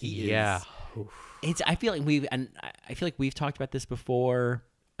Luke. Yeah, he is. I feel like we've talked about this before,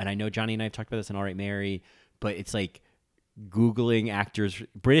 and I know Johnny and I have talked about this in All Right Mary, but it's like Googling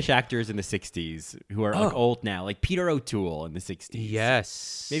British actors in the 60s who are like old now, like Peter O'Toole in the 60s.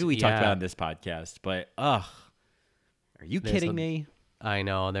 Yes. Maybe we talked about it on this podcast, but are you kidding me? I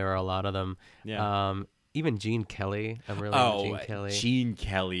know, there are a lot of them. Yeah. Even Gene Kelly. I'm really into Gene Kelly. Gene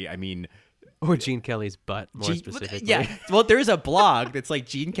Kelly, I mean... Or Gene Kelly's butt, more specifically. Yeah. Well, there's a blog that's like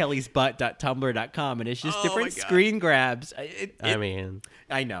genekellysbutt.tumblr.com, and it's just different screen grabs.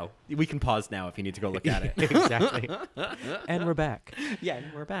 I know. We can pause now if you need to go look at it. Exactly. And we're back. Yeah,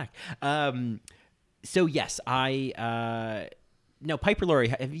 and we're back. So, yes, Piper Laurie,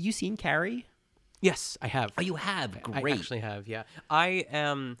 have you seen Carrie? Yes, I have. Oh, you have? Great. I actually have, yeah. I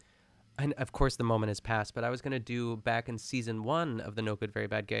am... And of course, the moment has passed, but I was going to do, back in season 1 of The No Good, Very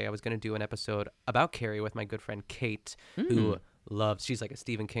Bad Gay, I was going to do an episode about Carrie with my good friend Kate, who she's like a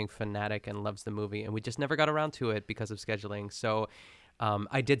Stephen King fanatic and loves the movie, and we just never got around to it because of scheduling. So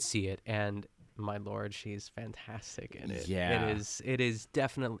I did see it, and my Lord, she's fantastic in it. Yeah. It is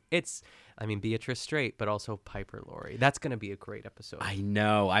definitely, Beatrice Straight, but also Piper Laurie. That's going to be a great episode. I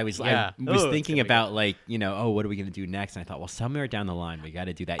know. I was thinking about what are we going to do next? And I thought, well, somewhere down the line, we got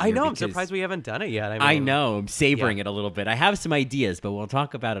to do that. I know. I'm surprised we haven't done it yet. I know. I'm savoring it a little bit. I have some ideas, but we'll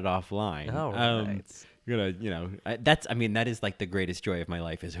talk about it offline. Oh, right. That is like the greatest joy of my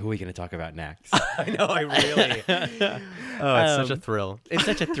life, is who are we going to talk about next? I know, it's such a thrill. It's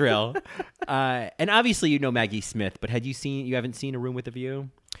such a thrill. And obviously you know Maggie Smith, but you haven't seen A Room with a View?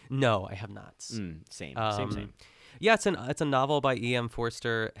 No, I have not. Same. Yeah, it's a novel by E.M.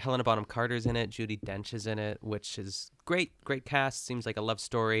 Forster. Helena Bonham Carter's in it. Judi Dench is in it, which is great cast. Seems like a love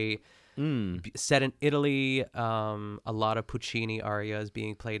story. Set in Italy, a lot of Puccini arias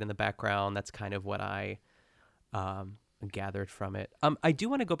being played in the background. That's kind of what I gathered from it. I do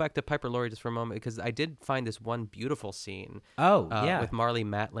want to go back to Piper Laurie just for a moment, because I did find this one beautiful scene. With Marlee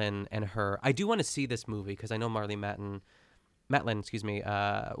Matlin and her. I do want to see this movie because I know Marlee Matlin,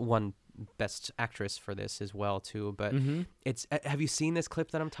 won Best Actress for this as well too. But it's. Have you seen this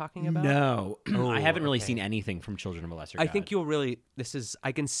clip that I'm talking about? No, I haven't really seen anything from Children of a Lesser God. I think you'll really.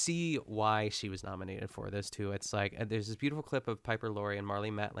 I can see why she was nominated for this too. It's like there's this beautiful clip of Piper Laurie and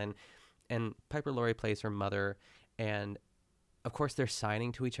Marlee Matlin, and Piper Laurie plays her mother, and of course they're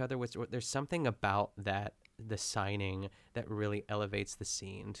signing to each other. There's something about the signing that really elevates the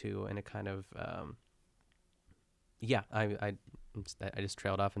scene too, and it kind of. I just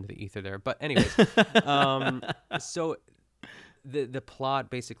trailed off into the ether there. But anyways, so the plot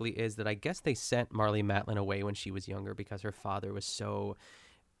basically is that I guess they sent Marlee Matlin away when she was younger because her father was so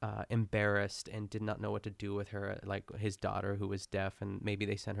embarrassed and did not know what to do with her, like his daughter who was deaf, and maybe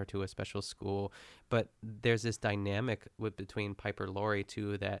they sent her to a special school. But there's this dynamic between Piper Laurie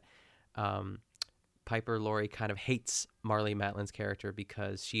too, that Piper Laurie kind of hates Marlee Matlin's character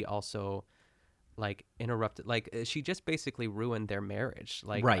because she also interrupted, she just basically ruined their marriage,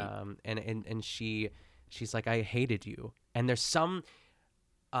 right. And she's like, I hated you, and there's some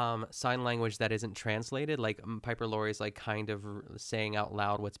sign language that isn't translated, Piper Laurie's kind of saying out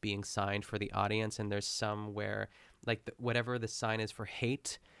loud what's being signed for the audience, and there's some where whatever the sign is for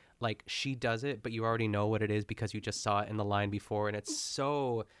hate, she does it, but you already know what it is because you just saw it in the line before, and it's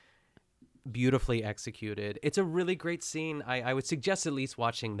so beautifully executed. It's a really great scene. I would suggest at least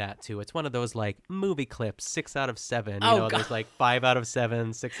watching that too. It's one of those like movie clips, 6 out of 7. You know, there's like 5 out of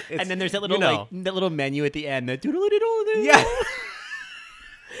 7, 6. And then there's that little like that little menu at the end. The yeah.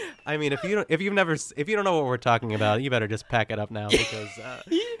 I mean, if you don't know what we're talking about, you better just pack it up now because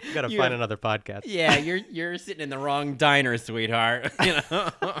you got to find another podcast. Yeah, you're sitting in the wrong diner, sweetheart. You know.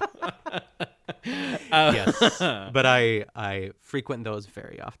 Yes, but I frequent those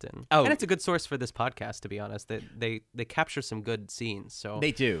very often. Oh, and it's a good source for this podcast, to be honest. They capture some good scenes. So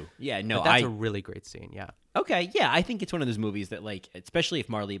they do. Yeah, no, but that's a really great scene. Yeah. Okay, yeah, I think it's one of those movies that, like, especially if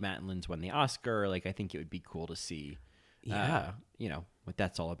Marlee Matlin's won the Oscar, like, I think it would be cool to see. Yeah, you know what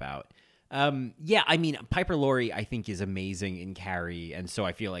that's all about. Yeah, I mean, Piper Laurie, I think, is amazing in Carrie, and so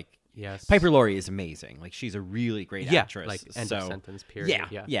I feel like Piper Laurie is amazing. Like, she's a really great actress. Like end of sentence period.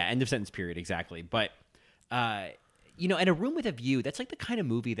 Yeah, end of sentence period, exactly. But you know, in A Room with a View, that's like the kind of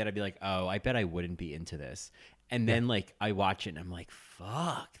movie that I'd be like, oh, I bet I wouldn't be into this. And then like I watch it and I'm like,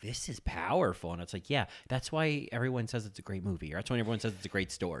 fuck, this is powerful. And it's like, yeah, that's why everyone says it's a great movie, or that's why everyone says it's a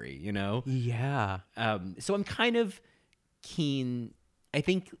great story, you know? Yeah. So I'm kind of keen. I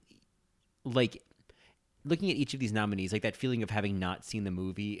think, like, looking at each of these nominees, like that feeling of having not seen the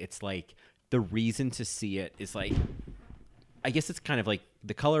movie, it's like the reason to see it is like, I guess it's kind of like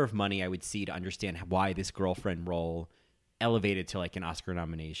The Color of Money I would see to understand why this girlfriend role elevated to like an Oscar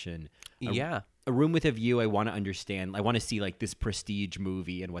nomination. Yeah. A Room with a View, I want to understand. I want to see like this prestige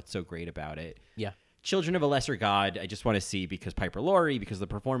movie and what's so great about it. Yeah. Children of a Lesser God, I just want to see because Piper Laurie, because of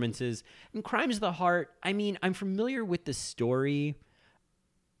the performances. And Crimes of the Heart, I mean, I'm familiar with the story.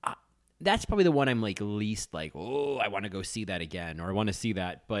 That's probably the one I'm like least like, oh, I want to go see that again, or I want to see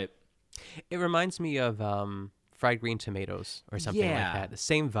that. But it reminds me of Fried Green Tomatoes or something like that. The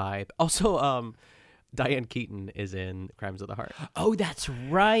same vibe. Also, Diane Keaton is in Crimes of the Heart. Oh, that's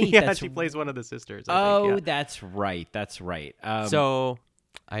right. Yeah, she plays one of the sisters. I think. That's right. That's right. So,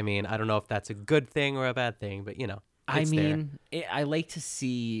 I mean, I don't know if that's a good thing or a bad thing, but you know. I mean, I like to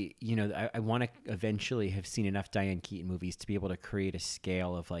see, you know, I want to eventually have seen enough Diane Keaton movies to be able to create a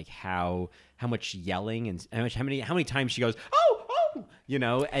scale of like how much yelling and how many times she goes, oh, you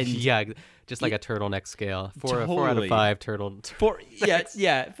know, and yeah, just like a turtleneck scale. 4 out of 5 turtle. 4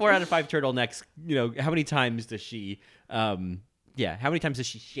 out of 5 turtlenecks. You know, how many times does she? How many times does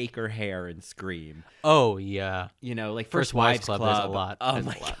she shake her hair and scream? Oh yeah, you know, like First Wives Club. There's a lot. Oh there's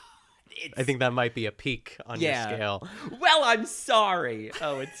my God. I think that might be a peak on your scale. Well, I'm sorry.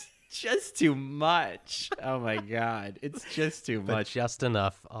 Oh, it's just too much. Oh my God, it's just too much. Just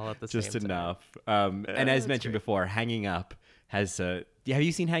enough, all at the same time. Just enough. And as mentioned before, Hanging Up has have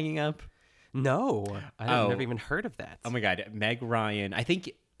you seen Hanging Up? No, I've never even heard of that. Oh my God, Meg Ryan. I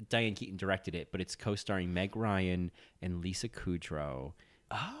think Diane Keaton directed it, but it's co-starring Meg Ryan and Lisa Kudrow.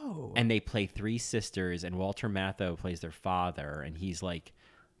 Oh, and they play 3 sisters, and Walter Matthau plays their father, and he's like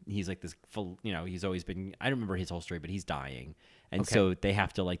this full, you know, he's always been, I don't remember his whole story, but he's dying. And so they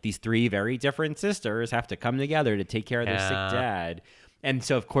have to, like, these 3 very different sisters have to come together to take care of their sick dad. And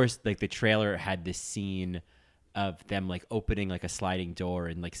so, of course, like, the trailer had this scene of them, like, opening, like, a sliding door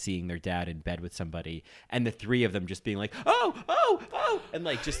and, like, seeing their dad in bed with somebody. And the 3 of them just being like, oh, and,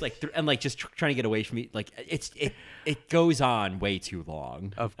 like, just, like, just trying to get away from me. Like, it goes on way too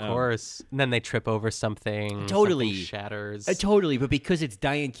long. Of course. And then they trip over something. Totally. Something shatters. Totally. But because it's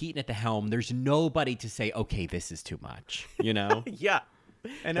Diane Keaton at the helm, there's nobody to say, okay, this is too much, you know? Yeah.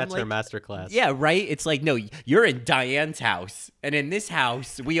 And that's her masterclass. Yeah, right? It's like, no, you're in Diane's house. And in this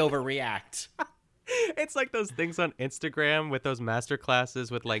house, we overreact. It's like those things on Instagram with those master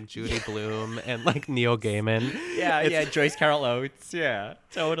classes with like Judy Blume and like Neil Gaiman. Yeah, Joyce Carol Oates. Yeah,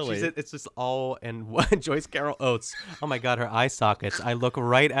 totally. It's just all and Joyce Carol Oates. Oh my God, her eye sockets. I look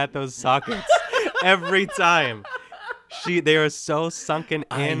right at those sockets every time. They are so sunken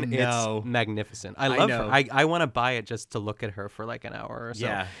in. It's magnificent. I love her. I want to buy it just to look at her for like an hour or so.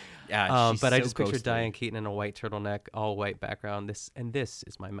 Yeah. But I just pictured Diane Keaton in a white turtleneck, all white background. This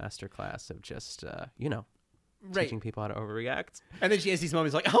is my master class of just teaching people how to overreact. And then she has these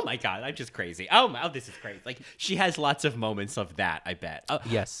moments like, oh my God, I'm just crazy. Oh, this is crazy. Like, she has lots of moments of that, I bet.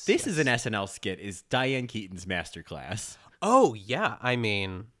 Yes. This is an SNL skit, is Diane Keaton's master class. Oh yeah, I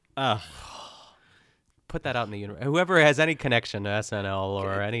mean, put that out in the universe. Whoever has any connection to SNL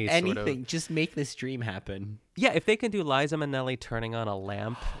or anything, just make this dream happen. Yeah, if they can do Liza Minnelli turning on a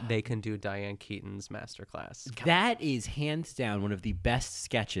lamp, they can do Diane Keaton's masterclass. That is hands down one of the best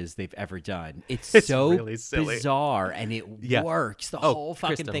sketches they've ever done. It's so really bizarre, and it works. The whole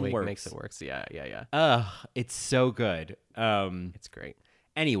fucking Kristen thing Wiig works. Makes it works. Yeah. It's so good. It's great.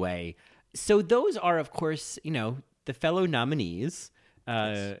 Anyway, so those are, of course, you know, the fellow nominees.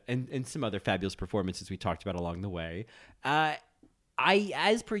 and some other fabulous performances we talked about along the way.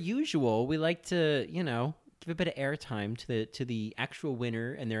 As per usual, we like to, give a bit of airtime to the actual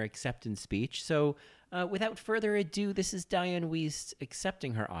winner and their acceptance speech. So, without further ado, this is Diane Wiest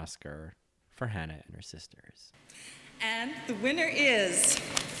accepting her Oscar for Hannah and Her Sisters. And the winner is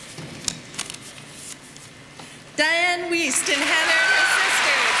Diane Wiest in Hannah and Her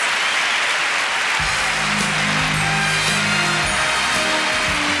Sisters.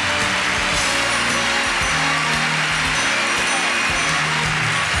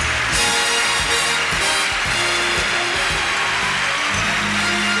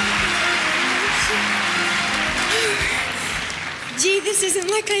 Gee, this isn't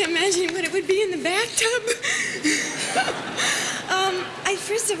like I imagined what it would be in the bathtub. I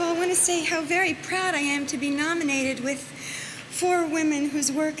first of all want to say how very proud I am to be nominated with 4 women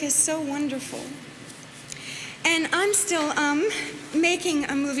whose work is so wonderful. And I'm still making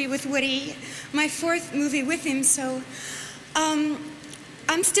a movie with Woody, my 4th movie with him, so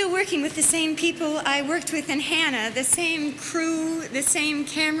I'm still working with the same people I worked with in Hannah, the same crew, the same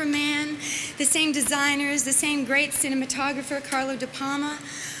cameraman, the same designers, the same great cinematographer, Carlo De Palma,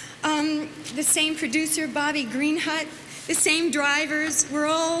 the same producer, Bobby Greenhut, the same drivers. We're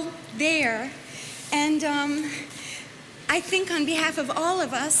all there. And I think on behalf of all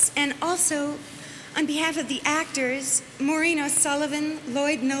of us, and also on behalf of the actors, Maureen O'Sullivan,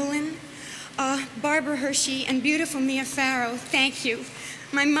 Lloyd Nolan, Barbara Hershey, and beautiful Mia Farrow, thank you.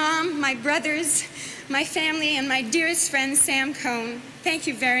 My mom, my brothers, my family, and my dearest friend, Sam Cohn. Thank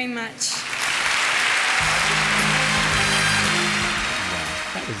you very much.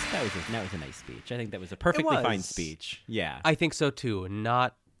 That was a nice speech. I think that was a perfectly fine speech. Yeah. I think so too.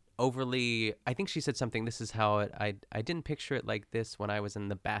 Not overly. I think she said something. This is how I didn't picture it like this when I was in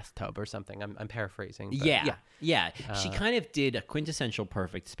the bathtub or something. I'm paraphrasing. But yeah. She kind of did a quintessential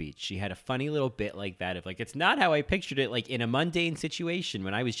perfect speech. She had a funny little bit like that of like, it's not how I pictured it. Like in a mundane situation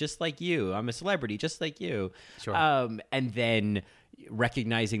when I was just like you. I'm a celebrity just like you. Sure. And then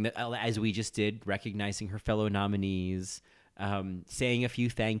recognizing that, as we just did, recognizing her fellow nominees. Saying a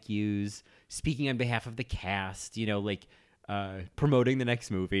few thank yous, speaking on behalf of the cast, promoting the next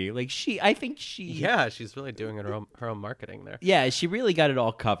movie. I think she's really doing her own marketing there. Yeah, she really got it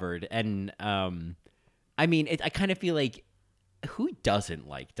all covered. And, I kind of feel like, who doesn't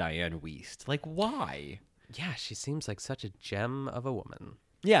like Diane Wiest? Like, why? Yeah, she seems like such a gem of a woman.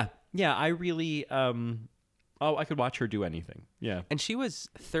 Yeah, I really, I could watch her do anything. Yeah. And she was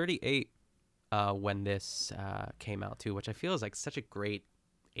 38 when this came out too, which I feel is like such a great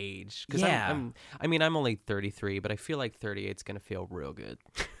age. Because I'm only 33, but I feel like 38 is gonna feel real good.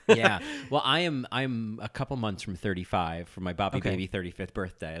 Yeah. Well, I'm a couple months from 35 for my Bobby Baby 35th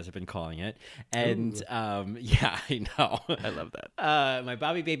birthday, as I've been calling it. And yeah, I know. I love that. My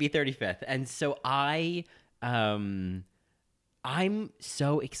Bobby Baby 35th, and so I'm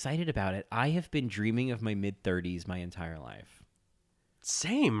so excited about it. I have been dreaming of my mid-30s my entire life.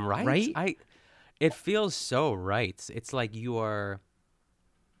 Same, right? Right? It feels so right. It's like you are...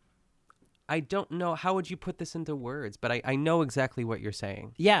 I don't know, how would you put this into words? But I know exactly what you're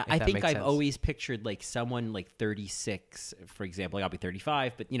saying. Yeah, I think I've always pictured like someone like 36, for example. Like I'll be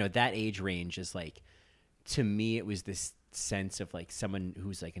 35, but that age range is like, to me, it was this sense of like someone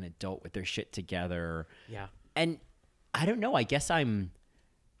who's like an adult with their shit together. Yeah. And I don't know, I guess I'm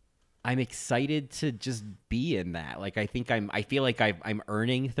excited to just be in that. Like, I feel like I'm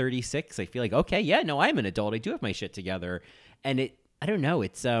earning 36. I feel like, okay, yeah, no, I'm an adult. I do have my shit together. And I don't know.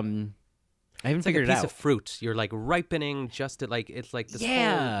 It's, I haven't figured it out. It's like a piece of fruit. You're like ripening just it's like this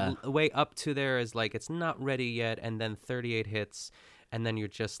whole way up to there is like, it's not ready yet. And then 38 hits. And then you're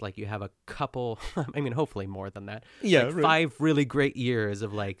just like, you have a couple, hopefully more than that. Yeah. Like 5 really great years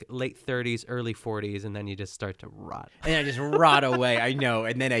of like late 30s, early 40s, and then you just start to rot. And I just rot away, I know.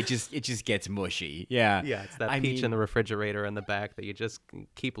 And then it just gets mushy. Yeah. Yeah, it's that peach in the refrigerator in the back that you just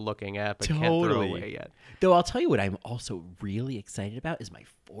keep looking at but totally can't throw away yet. Though I'll tell you what I'm also really excited about is my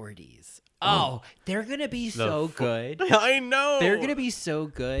 40s. Oh, they're going to be so good. I know. They're going to be so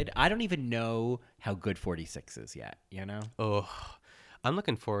good. I don't even know how good 46 is yet, Oh, I'm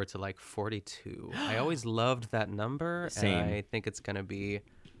looking forward to like 42. I always loved that number. Same. And I think it's gonna be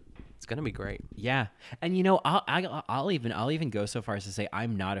great. Yeah, and I'll even go so far as to say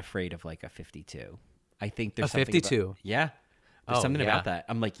I'm not afraid of like a 52. I think there's something 52. About, yeah, there's something about that.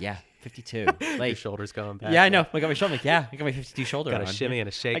 I'm like, yeah, 52. Like your shoulders going back. Yeah, I know. I got my shoulder. Like, yeah, I got my 52 shoulder. Got on. a shimmy and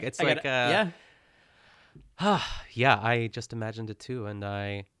a shake. Yeah, I just imagined it too,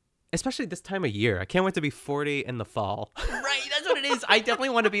 and especially this time of year. I can't wait to be 40 in the fall. Right, that's what it is. I definitely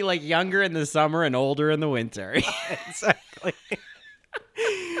want to be like younger in the summer and older in the winter. Exactly.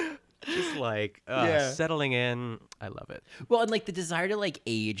 like settling in. I love it. Well, and like the desire to like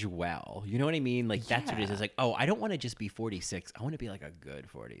age well. You know what I mean? Like that's what it is. It's like, oh, I don't want to just be 46. I want to be like a good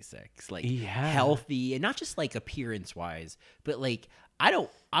 46. Like healthy and not just like appearance wise, but like I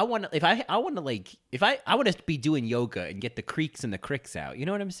want to be doing yoga and get the creaks and the cricks out. You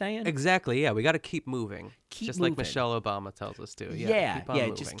know what I'm saying? Exactly. Yeah, we got to keep moving. Like Michelle Obama tells us to.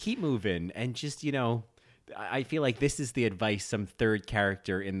 Just keep moving and just, you know, I feel like this is the advice some third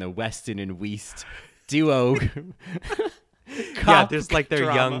character in the Weston and Weast duo. There's like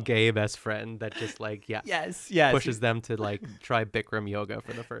their young gay best friend that just like pushes them to like try Bikram yoga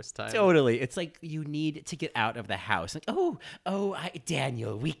for the first time. Totally. It's like you need to get out of the house. Like,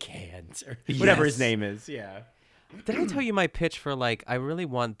 Daniel, we can't. Or whatever his name is. Yeah. Did I tell you my pitch for like, I really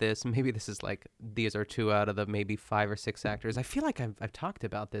want this, maybe this is like, these are 2 out of the maybe 5 or 6 actors. I feel like I've talked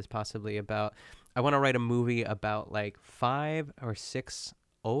about this possibly about, I want to write a movie about like 5 or 6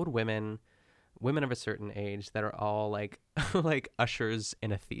 old women of a certain age that are all like like ushers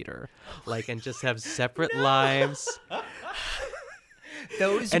in a theater, like, and just have separate lives.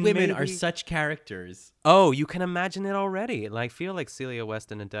 Those women are such characters. Oh, you can imagine it already. Like, I feel like Celia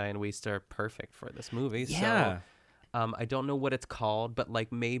Weston and Diane Wiest are perfect for this movie. Yeah. So, I don't know what it's called, but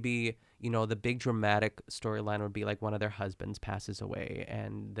like maybe, you know, the big dramatic storyline would be like one of their husbands passes away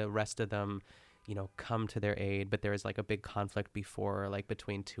and the rest of them, you know, come to their aid, but there is like a big conflict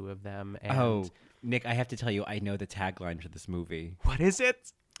between 2 of them. And Nick, I have to tell you, I know the tagline for this movie. What is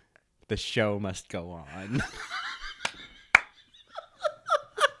it? The show must go on.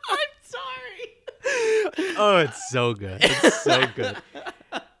 Oh, it's so good. It's so good.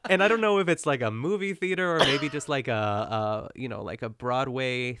 And I don't know if it's like a movie theater or maybe just like like a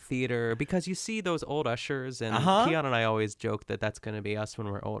Broadway theater, because you see those old ushers, and Keon and I always joke that that's going to be us when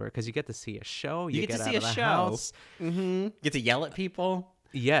we're older, because you get to see a show, you get to see a show, house. Mm-hmm. You get to yell at people.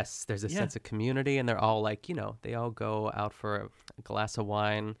 Yes, there's a sense of community, and they're all like, you know, they all go out for a glass of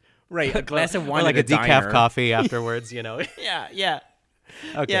wine, right? A glass of wine, or like a decaf coffee afterwards, you know. Yeah.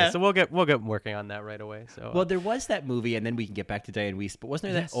 Okay, so we'll get working on that right away. So, well, there was that movie, and then we can get back to Diane Wiest. But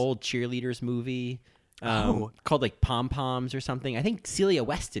wasn't there that old cheerleaders movie called like Pom Poms or something? I think Celia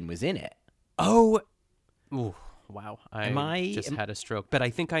Weston was in it. Oh, ooh, wow! I just had a stroke, but I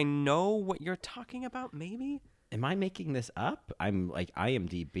think I know what you're talking about. Maybe. Am I making this up? I'm like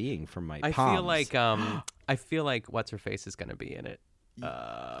IMDbing from my. I feel like what's her face is going to be in it.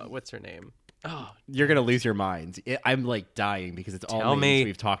 What's her name? Oh, you're gonna lose your mind. I'm like dying because it's all names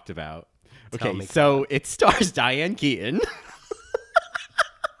we've talked about. Okay, so it stars Diane Keaton.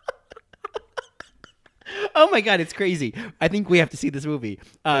 Oh my God, it's crazy. I think we have to see this movie.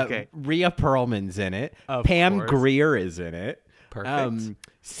 Okay. Rhea Perlman's in it. Pam Grier is in it. Perfect.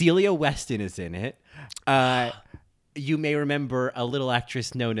 Celia Weston is in it. You may remember a little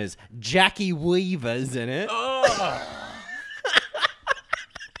actress known as Jackie Weaver's in it. Oh.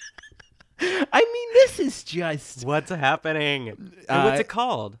 I mean, this is just... What's happening? What's it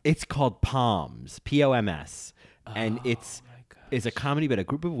called? It's called Poms, P-O-M-S. And it's a comedy about a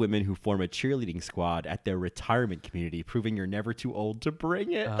group of women who form a cheerleading squad at their retirement community, proving you're never too old to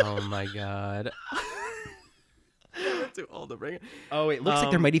bring it. Oh, my God. Never too old to bring it. Oh, it looks like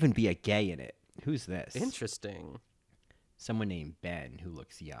there might even be a gay in it. Who's this? Interesting. Someone named Ben who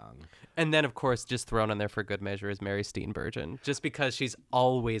looks young. And then, of course, just thrown in there for good measure is Mary Steenburgen, just because she's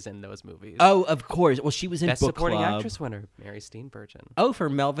always in those movies. Oh, of course. Well, she was in Best Book Supporting Club. Actress winner, Mary Steenburgen. Oh, for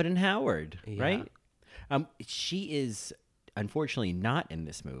Melvin and Howard, Yeah. right? She is unfortunately not in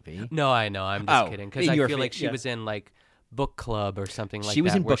this movie. No, I know. I'm just kidding, because I feel like she was in like Book Club or something like that. She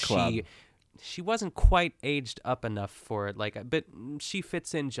was in Book Club. She wasn't quite aged up enough for it, like, but she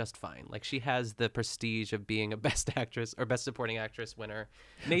fits in just fine. Like, she has the prestige of being a Best Actress or Best Supporting Actress winner.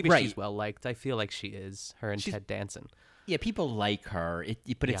 Maybe she's well liked. I feel like she is. Her and Ted Danson. Yeah, people like her.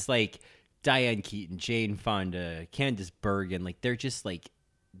 But it's like Diane Keaton, Jane Fonda, Candice Bergen. Like, they're just like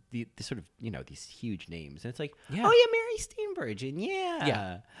the sort of, you know, these huge names. And it's like, oh yeah, Mary Steenburgen.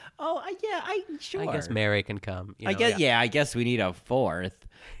 Yeah. Oh sure. I guess Mary can come. I guess we need a fourth.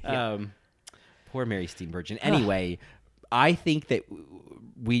 Poor Mary Steenburgen. Anyway, I think that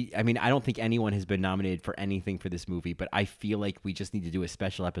I don't think anyone has been nominated for anything for this movie, but I feel like we just need to do a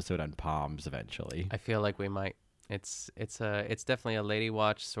special episode on Poms eventually. I feel like we might. It's definitely a lady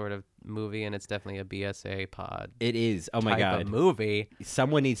watch sort of movie, and it's definitely a BSA pod. It is. Oh my God. Type of movie.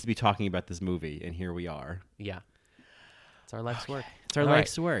 Someone needs to be talking about this movie, and here we are. Yeah. It's our life's work. It's our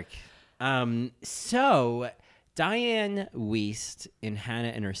life's work. So Diane Wiest in Hannah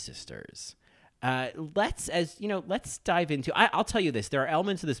and Her Sisters. Let's dive into. I'll tell you this: there are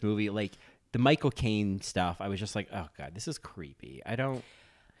elements of this movie, like the Michael Caine stuff. I was just like, oh God, this is creepy.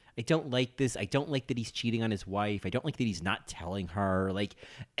 I don't like this. I don't like that he's cheating on his wife. I don't like that he's not telling her. Like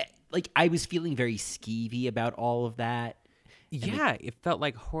I was feeling very skeevy about all of that. Yeah, it felt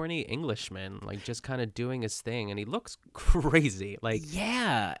like horny Englishman, like just kind of doing his thing, and he looks crazy. Like,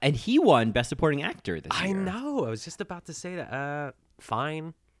 yeah, and he won Best Supporting Actor this year. I know. I was just about to say that.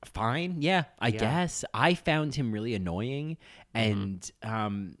 Fine, yeah, I guess. I found him really annoying and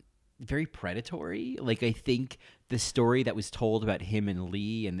very predatory. Like, I think the story that was told about him and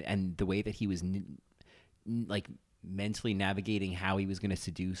Lee, and the way that he was like mentally navigating how he was going to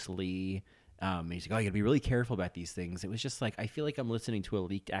seduce Lee. He's like, oh, you gotta be really careful about these things. It was just like, I feel like I'm listening to a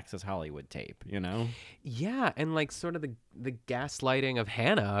leaked Access Hollywood tape, you know? Yeah, and like sort of the gaslighting of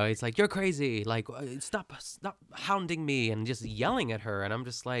Hannah. It's like, you're crazy. Like, stop hounding me, and just yelling at her. And I'm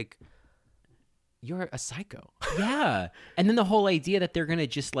just like, you're a psycho. Yeah. And then the whole idea that they're gonna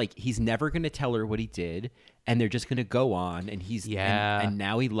just like, he's never gonna tell her what he did, and they're just gonna go on, and and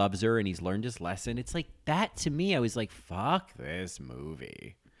now he loves her, and he's learned his lesson. It's like, that to me, I was like, fuck this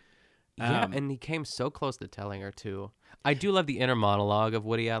movie. Yeah, and he came so close to telling her, too. I do love the inner monologue of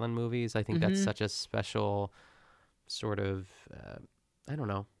Woody Allen movies. I think that's such a special sort of, I don't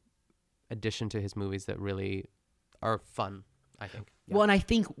know, addition to his movies that really are fun, I think. Yeah. Well, and I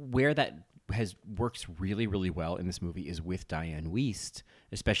think where that works really, really well in this movie is with Diane Wiest,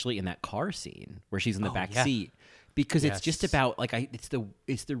 especially in that car scene where she's in the back seat. Because it's just about, like, it's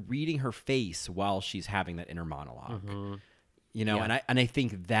the reading her face while she's having that inner monologue. Mm-hmm. You know, and I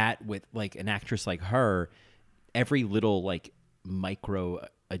think that with like an actress like her, every little like micro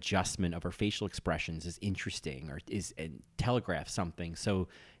adjustment of her facial expressions is interesting or and telegraphs something. So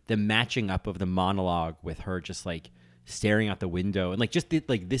the matching up of the monologue with her just like staring out the window and like just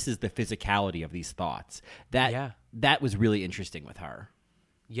like this is the physicality of these thoughts. That was really interesting with her.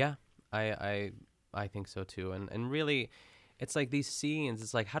 Yeah, I think so too. And really, it's like these scenes.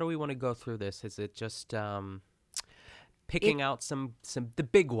 It's like, how do we want to go through this? Is it just picking out some the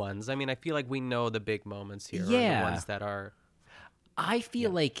big ones? I mean, I feel like we know the big moments here. Yeah, are the ones that are. I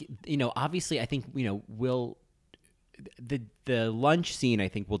feel like, you know, obviously, I think, you know, the lunch scene, I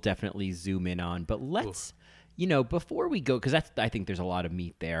think we'll definitely zoom in on. But let's, you know, before we go, because I think there's a lot of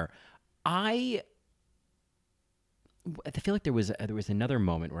meat there. I feel like there was another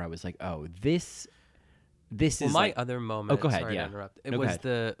moment where I was like, oh, this is my like, other moment. Oh, go ahead. Sorry to interrupt. It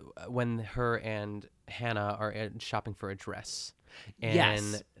was when her and Hannah are shopping for a dress.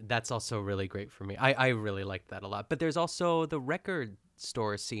 And that's also really great for me. I really liked that a lot. But there's also the record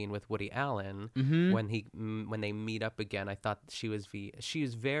store scene with Woody Allen when they meet up again. I thought she was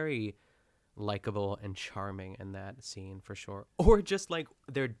very likable and charming in that scene for sure. Or just like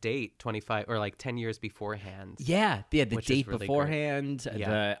their date 25 or like 10 years beforehand. Yeah, the date really beforehand.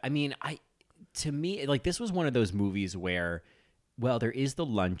 Yeah. To me, like, this was one of those movies where, well, there is the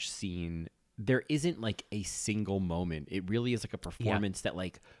lunch scene. There isn't like a single moment. It really is like a performance that,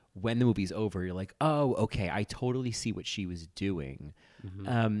 like, when the movie's over, you're like, oh, okay, I totally see what she was doing.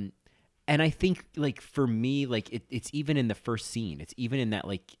 Mm-hmm. And I think, like, for me, like, it's even in the first scene. It's even in that,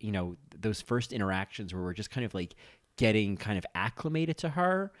 like, you know, those first interactions where we're just kind of like getting kind of acclimated to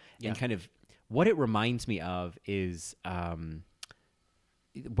her. And kind of what it reminds me of is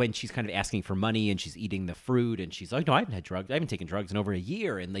when she's kind of asking for money and she's eating the fruit and she's like, no, I haven't taken drugs in over a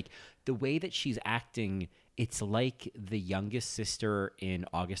year. And like the way that she's acting, it's like the youngest sister in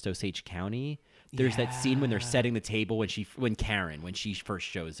August Osage County. There's that scene when they're setting the table when she first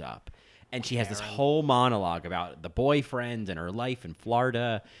shows up, and she has this whole monologue about the boyfriend and her life in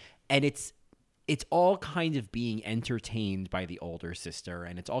Florida. And it's all kind of being entertained by the older sister,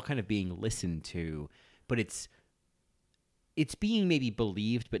 and it's all kind of being listened to, but it's being maybe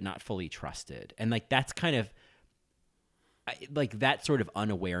believed but not fully trusted. And like that's kind of like that sort of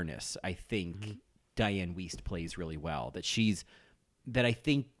unawareness, I think Diane Wiest plays really well. That I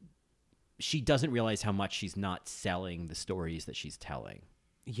think she doesn't realize how much she's not selling the stories that she's telling.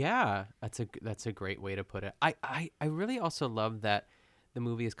 Yeah, that's a great way to put it. I really also love that the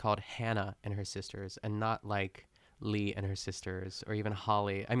movie is called Hannah and Her Sisters and not like Lee and Her Sisters or even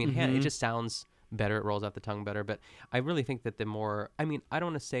Holly. I mean, Hannah, it just sounds better. It rolls off the tongue better. But I really think that the more, I mean, I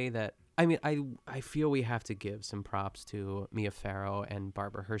don't want to say that. I mean, I feel we have to give some props to Mia Farrow and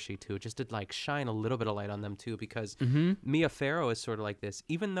Barbara Hershey too, just to like shine a little bit of light on them too, because Mia Farrow is sort of like this,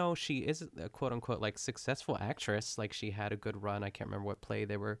 even though she is a quote unquote like successful actress, like she had a good run. I can't remember what play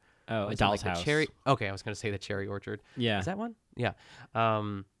they were. Oh, A Doll's House. Okay, I was going to say The Cherry Orchard. Yeah. Is that one? Yeah.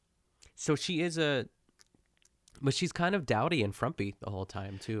 So she is but she's kind of dowdy and frumpy the whole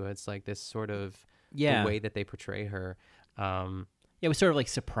time too. It's like this sort of the way that they portray her. I was sort of like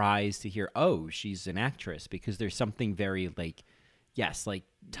surprised to hear, oh, she's an actress, because there's something very like Yes, like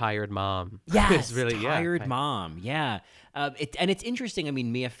tired mom. Yes, really tired mom. Yeah, and it's interesting. I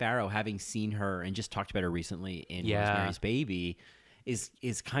mean, Mia Farrow, having seen her and just talked about her recently in Rosemary's Baby, is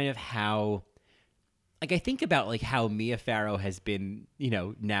kind of how, like, I think about like how Mia Farrow has been,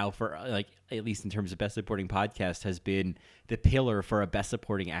 now for like at least in terms of Best Supporting Podcast, has been the pillar for a Best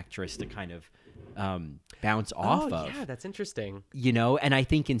Supporting Actress to kind of bounce off of. Yeah, that's interesting. And I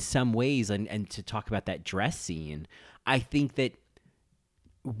think in some ways, and to talk about that dress scene, I think that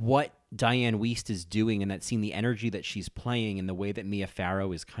what Diane Wiest is doing in that scene, the energy that she's playing and the way that Mia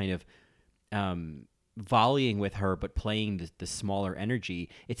Farrow is kind of volleying with her but playing the smaller energy,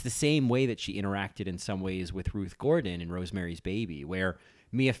 it's the same way that she interacted in some ways with Ruth Gordon in Rosemary's Baby, where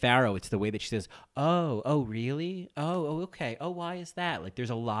Mia Farrow, it's the way that she says, oh, really? Oh, okay. Oh, why is that? Like,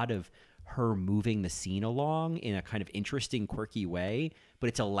 there's a lot of her moving the scene along in a kind of interesting, quirky way, but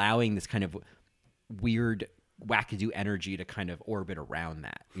it's allowing this kind of weird wackadoo energy to kind of orbit around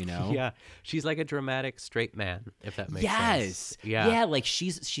that, Yeah, she's like a dramatic straight man, if that makes sense. Yeah, like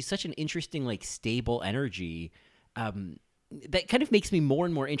she's such an interesting, like, stable energy that kind of makes me more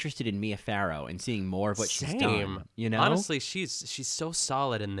and more interested in Mia Farrow and seeing more of what she's done. Honestly, she's so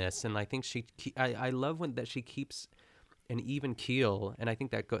solid in this, and I think I love that she keeps an even keel, and I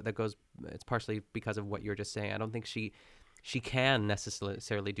think that goes. It's partially because of what you're just saying. I don't think she can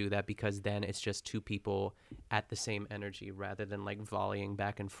necessarily do that, because then it's just two people at the same energy rather than like volleying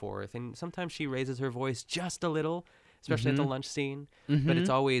back and forth. And sometimes she raises her voice just a little, especially at the lunch scene, but it's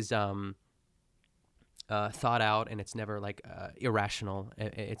always thought out, and it's never like irrational.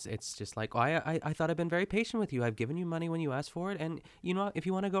 It's just like, I thought I've been very patient with you. I've given you money when you asked for it, and if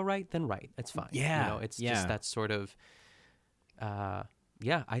you want to go right, then right. It's fine. Yeah, it's just that sort of. I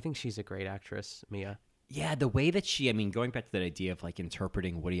think she's a great actress, Mia. Yeah, the way that going back to that idea of like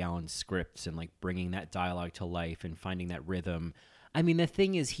interpreting Woody Allen's scripts and like bringing that dialogue to life and finding that rhythm. I mean, the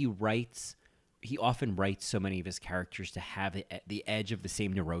thing is, he often writes so many of his characters to have it at the edge of the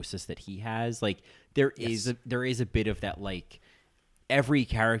same neurosis that he has. Like there is a bit of that, like every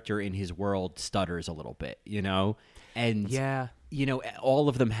character in his world stutters a little bit, and all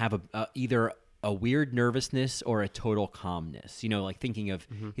of them have either a weird nervousness or a total calmness, like thinking of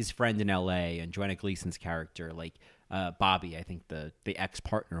his friend in LA and Joanna Gleason's character, like Bobby, I think the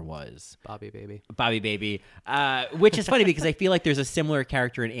ex-partner was. Bobby Baby. Which is funny because I feel like there's a similar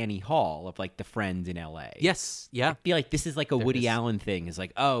character in Annie Hall of like the friend in LA. Yes. Yeah. I feel like this is like a Woody Allen thing. It's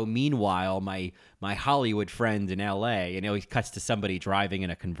like, oh, meanwhile, my Hollywood friend in LA, he cuts to somebody driving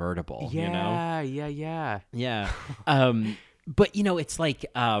in a convertible. Yeah. Yeah. But it's like,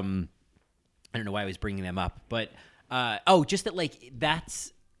 I don't know why I was bringing them up, but just that, like,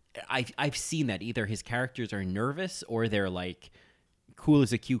 that's I've seen that either his characters are nervous or they're like cool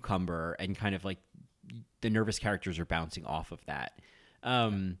as a cucumber, and kind of like the nervous characters are bouncing off of that.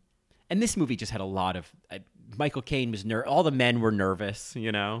 And this movie just had a lot of Michael Caine was all the men were nervous,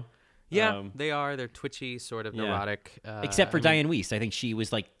 Yeah, they are. They're twitchy, sort of neurotic. Except for Diane Wiest, I think she was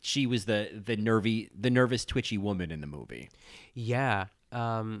the nervous, twitchy woman in the movie. Yeah.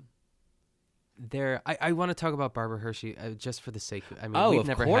 I want to talk about Barbara Hershey just for the sake of,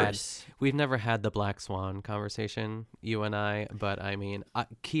 we've never had the Black Swan conversation, you and I, but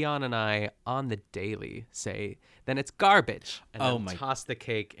Keon and I on the daily say then it's garbage, and toss the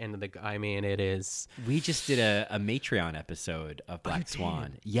cake into it is. We just did a Matreon episode of Black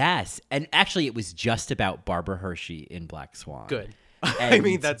Swan. Yes, and actually it was just about Barbara Hershey in Black Swan. Good.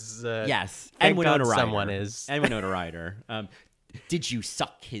 And, that's yes, and Winona Ryder. Someone is and Winona Ryder. Did you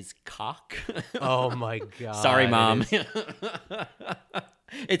suck his cock? Oh my God. Sorry, Mom.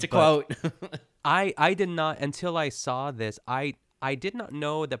 It's a quote. I did not, until I saw this, I did not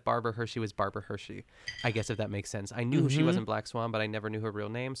know that Barbara Hershey was Barbara Hershey, I guess, if that makes sense. I knew she was in Black Swan, but I never knew her real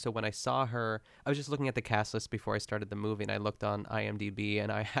name. So when I saw her, I was just looking at the cast list before I started the movie, and I looked on IMDb,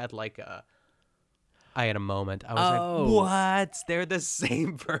 and I had a moment. I was like, what? They're the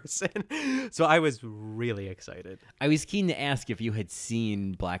same person. So I was really excited. I was keen to ask if you had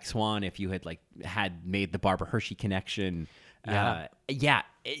seen Black Swan, if you had made the Barbara Hershey connection.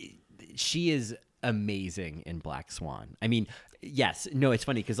 She is amazing in Black Swan. I mean, yes. No, it's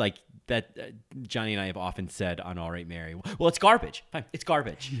funny because like that Johnny and I have often said on All Right, Mary, well, it's garbage. Fine, it's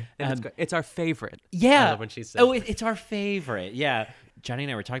garbage. It's our favorite. Yeah. I love when she says it's our favorite. Yeah. Johnny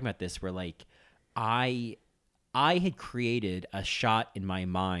and I were talking about this where like, I had created a shot in my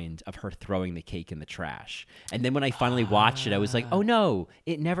mind of her throwing the cake in the trash. And then when I finally watched it, I was like, oh no,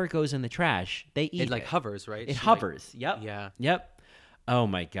 it never goes in the trash. They eat it. Like hovers, right? It hovers. Yep. Yep. Oh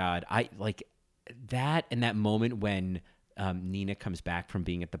my God. I like that, and that moment when Nina comes back from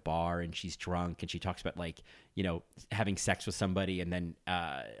being at the bar and she's drunk and she talks about like, you know, having sex with somebody, and then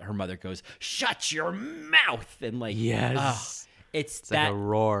her mother goes, "Shut your mouth!" and like, yes, it's that like a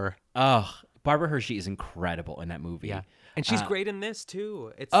roar. Oh, Barbara Hershey is incredible in that movie. Yeah, and she's great in this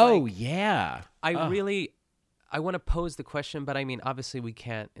too. It's yeah. I want to pose the question, but I mean, obviously we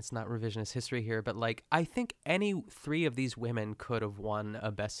can't. It's not revisionist history here, but like, I think any three of these women could have won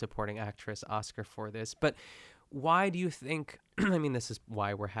a Best Supporting Actress Oscar for this. But why do you think? I mean, this is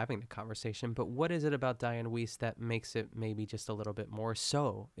why we're having the conversation. But what is it about Diane Wiest that makes it maybe just a little bit more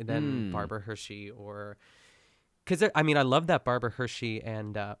so than Barbara Hershey? Or because I mean, I love that Barbara Hershey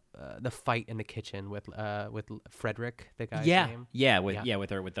and the fight in the kitchen with Frederick, the guy's name. With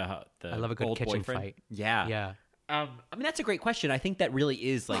her with the I love a good old kitchen boyfriend. fight. Yeah. I mean, that's a great question. I think that really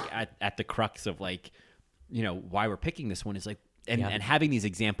is like at the crux of like, you know, why we're picking this one is like, and having these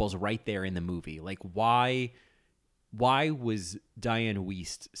examples right there in the movie. Like, why was Diane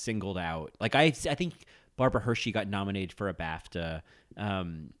Wiest singled out? Like, I think Barbara Hershey got nominated for a BAFTA.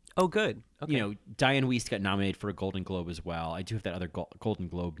 Oh, good. Okay. You know, Diane Wiest got nominated for a Golden Globe as well. I do have that other Golden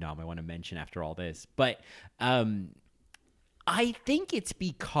Globe nom I want to mention after all this. But I think it's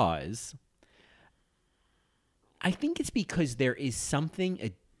because there is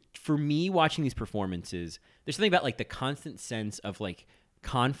something, for me watching these performances, there's something about like the constant sense of like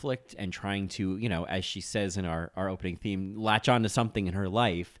conflict and trying to, you know, as she says in our opening theme, latch on to something in her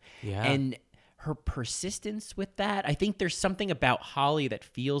life. Yeah. And her persistence with that. I think there's something about Holly that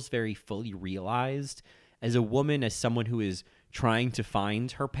feels very fully realized as a woman, as someone who is trying to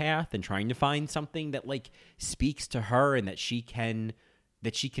find her path and trying to find something that like speaks to her and that she can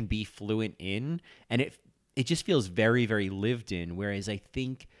be fluent in. And it just feels very, very lived in. Whereas I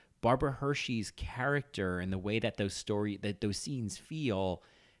think Barbara Hershey's character and the way that those scenes feel,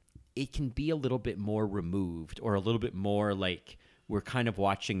 it can be a little bit more removed, or a little bit more like we're kind of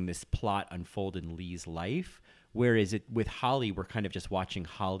watching this plot unfold in Lee's life. Whereas with Holly, we're kind of just watching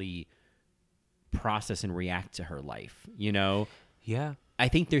Holly process and react to her life, you know? Yeah. I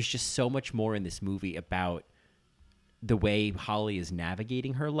think there's just so much more in this movie about the way Holly is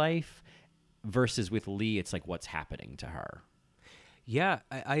navigating her life versus with Lee, it's like what's happening to her. Yeah,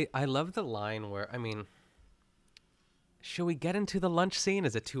 I love the line where, I mean, should we get into the lunch scene?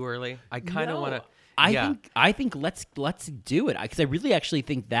 Is it too early? I kind of want to. I think let's do it, because I really actually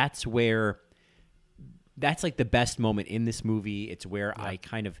think that's like the best moment in this movie. It's where I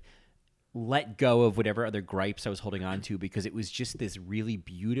kind of let go of whatever other gripes I was holding on to, because it was just this really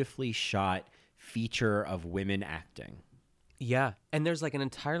beautifully shot feature of women acting. Yeah, and there's like an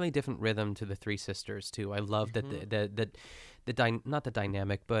entirely different rhythm to the three sisters too. I love that not the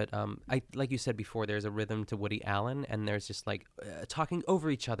dynamic, but I like you said before, there's a rhythm to Woody Allen, and there's just like talking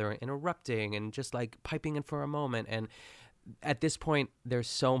over each other, interrupting, and just like piping in for a moment. And at this point, there's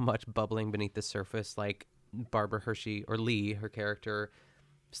so much bubbling beneath the surface. Like Barbara Hershey, or Lee, her character,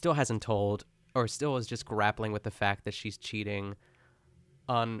 still hasn't told, or still is just grappling with the fact that she's cheating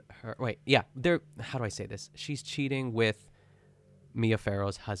on her. How do I say this? She's cheating with Mia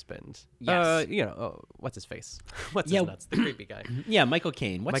Farrow's husband. Yes. What's his face? What's his nuts? The creepy guy. Yeah, Michael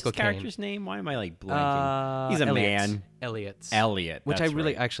Caine. What's his character's name? Why am I like blanking? He's a man. Elliot. Which I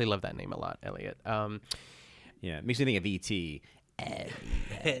really actually love that name a lot. Elliot. Yeah, it makes me think of E.T.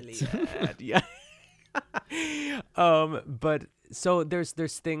 Elliot. Yeah. But so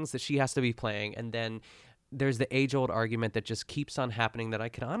there's things that she has to be playing, and then there's the age-old argument that just keeps on happening that I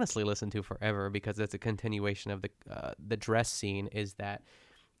can honestly listen to forever, because it's a continuation of the dress scene. Is that,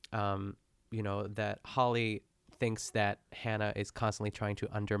 that Holly thinks that Hannah is constantly trying to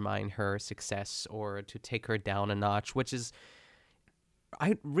undermine her success or to take her down a notch, which is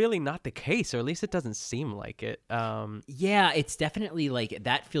really not the case, or at least it doesn't seem like it. Yeah, it's definitely like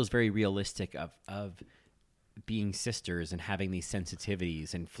that feels very realistic of being sisters and having these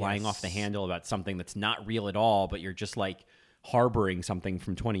sensitivities and flying off the handle about something that's not real at all, but you're just like harboring something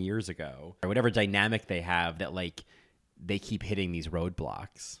from 20 years ago, or whatever dynamic they have that like they keep hitting these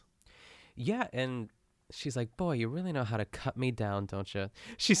roadblocks. Yeah, and she's like, "Boy, you really know how to cut me down, don't you?"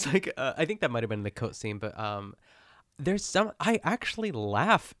 She's like, I think that might have been the coat scene, but I actually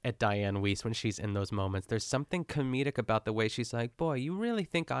laugh at Diane Wiest when she's in those moments. There's something comedic about the way she's like, "Boy, you really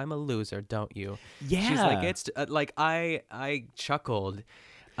think I'm a loser, don't you?" Yeah. She's like, it's like I chuckled,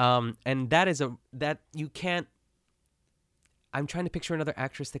 and that you can't. I'm trying to picture another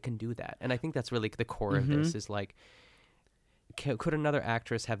actress that can do that, and I think that's really the core of this. Is like, could another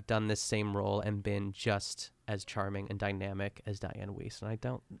actress have done this same role and been just as charming and dynamic as Diane Wiest,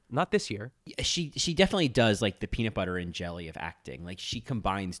 and not this year. She definitely does like the peanut butter and jelly of acting. Like she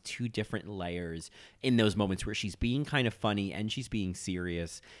combines two different layers in those moments where she's being kind of funny and she's being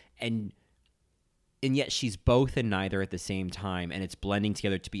serious, and yet she's both and neither at the same time, and it's blending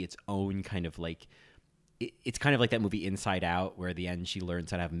together to be its own kind of like. It's kind of like that movie Inside Out, where at the end she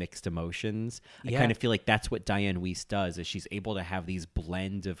learns how to have mixed emotions. I kind of feel like that's what Diane Wiest does, is she's able to have these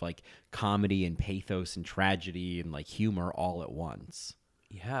blend of like comedy and pathos and tragedy and like humor all at once.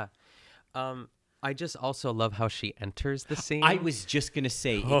 Yeah. I just also love how she enters the scene. I was just going to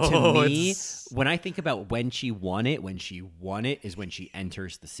say, to me, when I think about when she won it is when she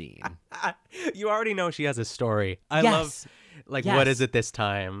enters the scene. You already know she has a story. I love... Like, what is it this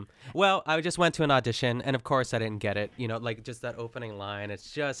time? Well, I just went to an audition, and of course I didn't get it. You know, like, just that opening line.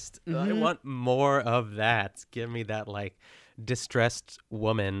 It's just, I want more of that. Give me that, like, distressed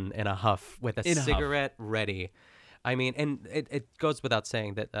woman in a huff with a cigarette ready. I mean, and it goes without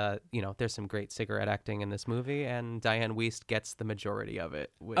saying that, you know, there's some great cigarette acting in this movie, and Diane Wiest gets the majority of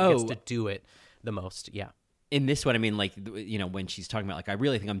it. Gets to do it the most, yeah. In this one, I mean, like, you know, when she's talking about, like, I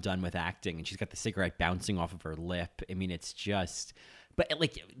really think I'm done with acting, and she's got the cigarette bouncing off of her lip. I mean, it's just, but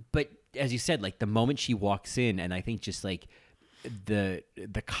as you said, like, the moment she walks in, and I think just, like, the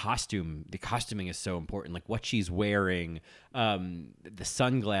costuming is so important. Like, what she's wearing, the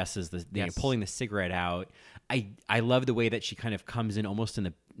sunglasses, pulling the cigarette out. I love the way that she kind of comes in almost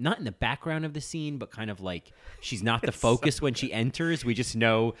not in the background of the scene, but kind of like she's not the focus when she enters. We just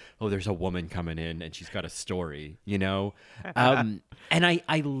know, there's a woman coming in and she's got a story, you know? And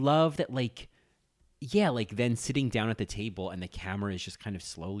I love that, like, yeah, like then sitting down at the table and the camera is just kind of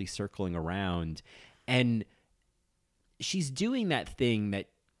slowly circling around, and she's doing that thing that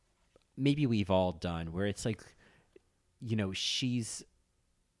maybe we've all done where it's like, you know,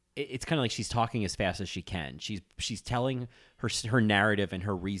 it's kind of like she's talking as fast as she can. She's telling her narrative and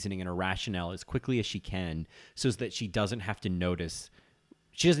her reasoning and her rationale as quickly as she can, so that she doesn't have to notice.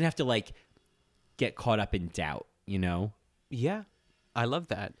 She doesn't have to like get caught up in doubt, you know? Yeah, I love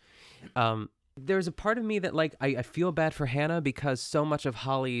that. There's a part of me that like I feel bad for Hannah, because so much of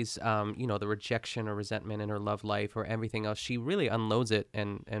Holly's you know, the rejection or resentment in her love life or everything else, she really unloads it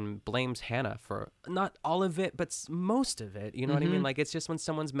and blames Hannah for not all of it, but most of it. You know what I mean? Like, it's just when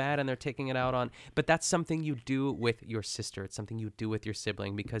someone's mad and they're taking it out on, but that's something you do with your sister. It's something you do with your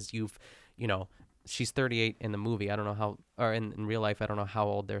sibling, because you know, she's 38 in the movie. I don't know how, or in real life, I don't know how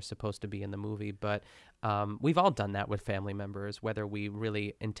old they're supposed to be in the movie, but we've all done that with family members, whether we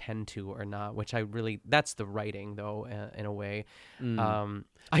really intend to or not, which that's the writing, though, in a way.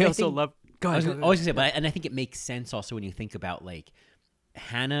 I also love... Go ahead. I was going to say, and I think it makes sense also when you think about, like,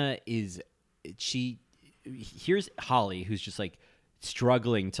 Hannah here's Holly, who's just, like,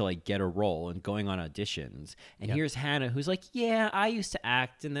 struggling to like get a role and going on auditions, and here's Hannah, who's like, yeah, I used to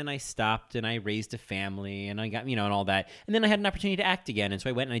act and then I stopped and I raised a family and I got, you know, and all that, and then I had an opportunity to act again, and so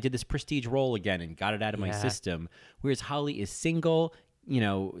I went and I did this prestige role again and got it out of my system. Whereas Holly is single, you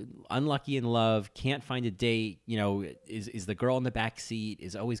know, unlucky in love, can't find a date, you know, is the girl in the back seat,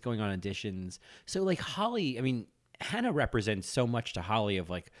 is always going on auditions. So like Holly, I mean, Hannah represents so much to Holly of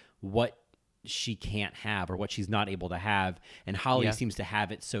like what she can't have or what she's not able to have, and Holly seems to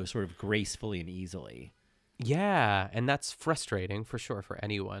have it so sort of gracefully and easily. Yeah, and that's frustrating for sure for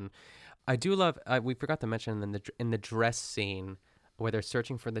anyone. I do love, we forgot to mention in the dress scene where they're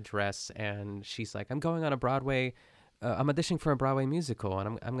searching for the dress, and she's like, I'm going on a Broadway, I'm auditioning for a Broadway musical,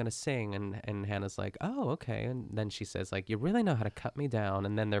 and I'm going to sing, and Hannah's like, oh, okay, and then she says like, you really know how to cut me down,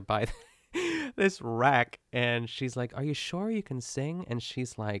 and then they're by this rack, and she's like, are you sure you can sing? And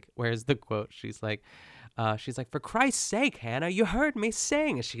she's like, where's the quote? She's like, for Christ's sake, Hannah, you heard me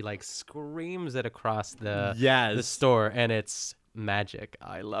sing. And she like screams it across the store, and it's magic.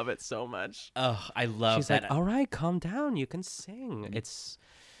 I love it so much. Oh, I love she's that. Like, all right, calm down, you can sing. It's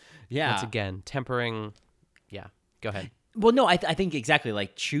again tempering. Yeah, go ahead. Well, no, I think exactly,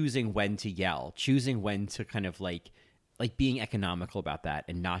 like choosing when to yell, choosing when to kind of like being economical about that,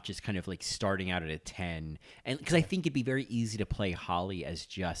 and not just kind of like starting out at a 10. And because I think it'd be very easy to play Holly as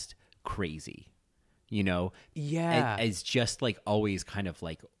just crazy, you know? Yeah. As just like always kind of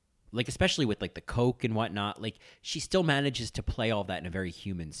like especially with like the coke and whatnot, like she still manages to play all that in a very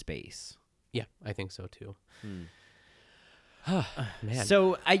human space. Yeah, I think so too. Man.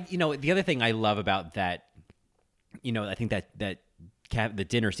 So the other thing I love about that, you know, I think that the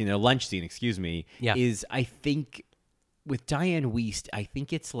dinner scene, the lunch scene, excuse me, is I think with Diane Wiest, I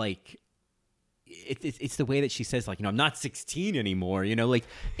think it's like it's the way that she says, like, I'm not 16 anymore, like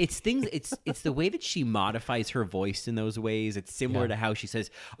it's things, it's the way that she modifies her voice in those ways. It's similar to how she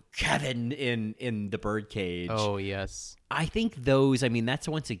says Kevin in The Birdcage. Oh, yes. I think those, that's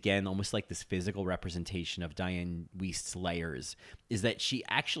once again almost like this physical representation of Diane Wiest's layers, is that she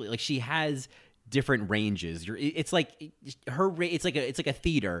actually, like, she has different ranges. It's like it's like a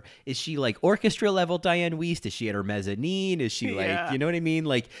theater. Is she like orchestra level Diane Wiest? Is she at her mezzanine? Is she like, you know what I mean?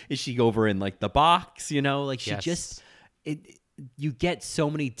 Like, is she over in like the box? Like she just you get so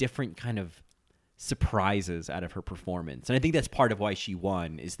many different kind of surprises out of her performance, and I think that's part of why she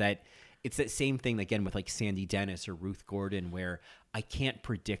won. Is that it's that same thing again with like Sandy Dennis or Ruth Gordon, where I can't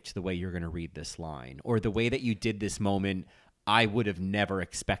predict the way you're going to read this line, or the way that you did this moment. I would have never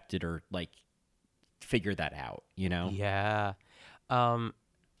expected or like figure that out, Yeah.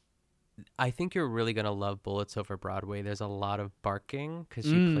 I think you're really going to love Bullets Over Broadway. There's a lot of barking because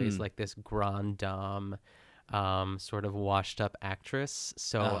she plays like this grande dame, sort of washed up actress.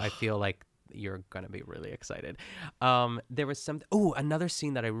 So I feel like you're going to be really excited. There was another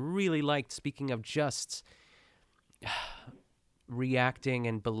scene that I really liked, speaking of just reacting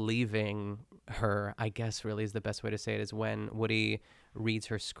and believing her, I guess really is the best way to say it, is when Woody reads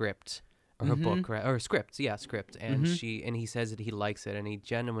her script. Or her book, right? Or script, and he says that he likes it, and he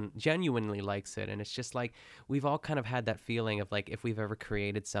genuinely likes it, and it's just like we've all kind of had that feeling of like if we've ever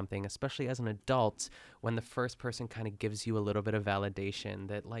created something, especially as an adult, when the first person kind of gives you a little bit of validation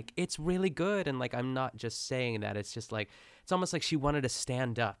that like it's really good, and like I'm not just saying that, it's just like it's almost like she wanted to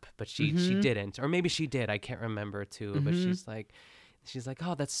stand up, but she didn't, or maybe she did, I can't remember too, but she's like,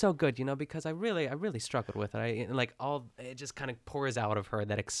 oh, that's so good, because I really struggled with it. It just kind of pours out of her,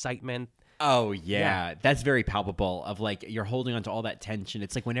 that excitement. Oh, yeah. That's very palpable of like you're holding on to all that tension.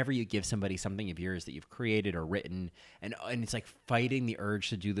 It's like whenever you give somebody something of yours that you've created or written, and it's like fighting the urge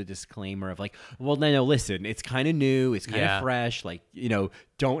to do the disclaimer of like, well, no, listen, it's kind of new. It's kind of fresh. Like,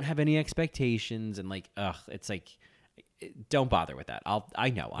 don't have any expectations. And like, it's like, don't bother with that. I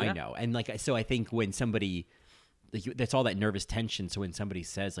know. And like, so I think when somebody, like, that's all that nervous tension. So when somebody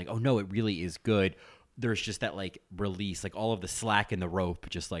says like, oh no, it really is good, there's just that like release, like all of the slack in the rope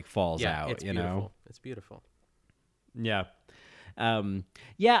just like falls out. It's beautiful. It's beautiful. Yeah. I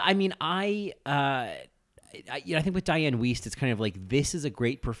think with Diane Wiest, it's kind of like, this is a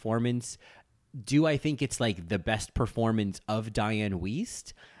great performance. Do I think it's like the best performance of Diane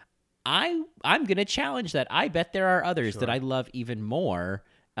Wiest? I'm going to challenge that. I bet there are others that I love even more.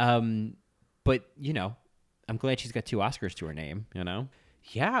 But I'm glad she's got 2 Oscars to her name,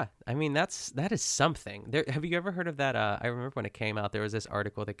 Yeah, that is something. Have you ever heard of that? I remember when it came out, there was this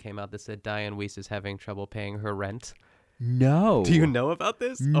article that came out that said Diane Wiest is having trouble paying her rent. No. Do you know about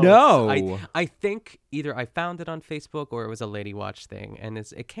this? No. I think either I found it on Facebook or it was a Lady Watch thing, and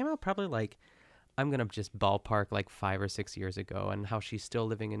it came out probably like, I'm gonna just ballpark like 5 or 6 years ago, and how she's still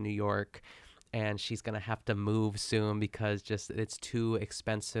living in New York. And she's going to have to move soon because just it's too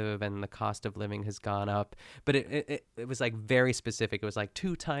expensive and the cost of living has gone up. But it was like very specific. It was like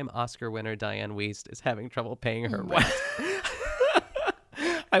 2-time Oscar winner Diane Wiest is having trouble paying her rent.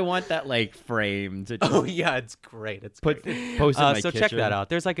 I want that like framed. Oh yeah, it's great. It's great. Post in my kitchen. Check that out.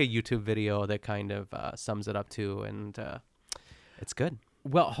 There's like a YouTube video that kind of sums it up too, and it's good.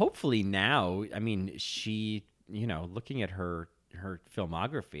 Well, hopefully now, she, looking at her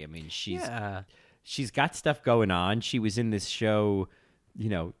filmography, she's got stuff going on. She was in this show,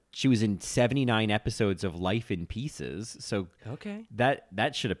 she was in 79 episodes of Life in Pieces, so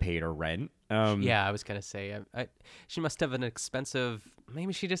that should have paid her rent. I was gonna say she must have an expensive,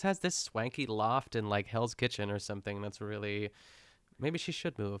 maybe she just has this swanky loft in like Hell's Kitchen or something that's really, maybe she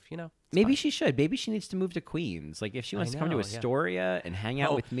should move, Maybe she should. Maybe she needs to move to Queens. Like if she wants to come to Astoria and hang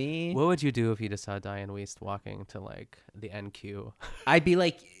out with me. What would you do if you just saw Diane Wiest walking to like the NQ? I'd be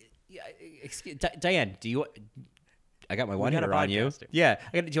like, Diane, I got my one-hitter on you. Yeah.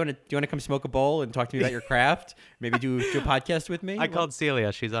 Do you want to come smoke a bowl and talk to me about your craft? Maybe do a podcast with me? I called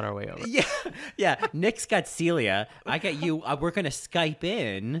Celia. She's on her way over. Yeah. Nick's got Celia. I got you. We're going to Skype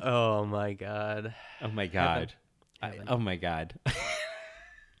in. Oh, my God. Oh, my God. Oh, my God.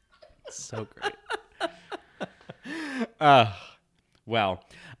 So great. Well,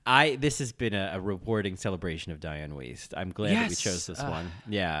 this has been a rewarding celebration of Diane Wiest. I'm glad that we chose this one.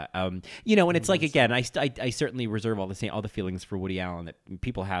 Yeah. And it's like, again, I certainly reserve all the feelings for Woody Allen that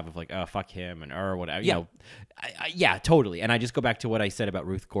people have of like, oh, fuck him and or whatever. Yeah, totally. And I just go back to what I said about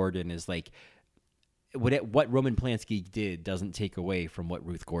Ruth Gordon is like, what Roman Polanski did doesn't take away from what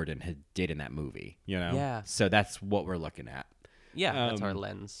Ruth Gordon did in that movie, Yeah. So that's what we're looking at. Yeah, that's our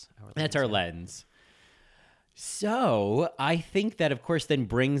lens. That's our lens. So I think that, of course, then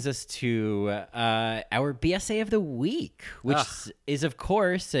brings us to our BSA of the week, which is, of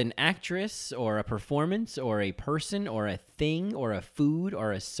course, an actress or a performance or a person or a thing or a food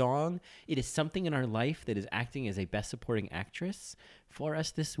or a song. It is something in our life that is acting as a best supporting actress for us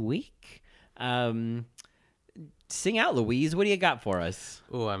this week. Sing out, Louise. What do you got for us?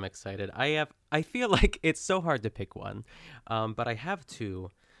 Oh, I'm excited. I feel like it's so hard to pick one, but I have two.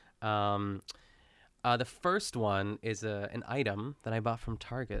 The first one is an item that I bought from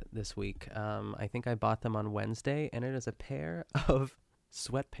Target this week. I think I bought them on Wednesday, and it is a pair of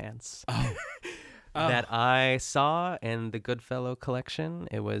sweatpants that I saw in the Goodfellow collection.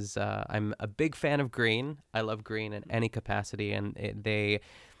 It was I'm a big fan of green. I love green in any capacity, and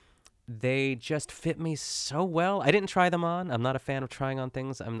they just fit me so well. I didn't try them on. I'm not a fan of trying on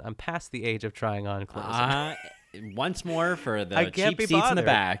things. I'm past the age of trying on clothes. Once more for the cheap seats in the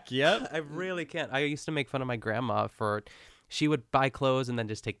back. Yep. I really can't. I used to make fun of my grandma for she would buy clothes and then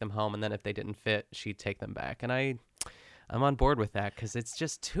just take them home, and then if they didn't fit, she'd take them back. And I'm on board with that because it's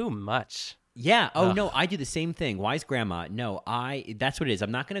just too much. Yeah. Oh, no, I do the same thing. Wise grandma. No, that's what it is.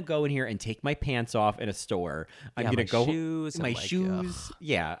 I'm not going to go in here and take my pants off in a store. I'm going to go shoes my shoes.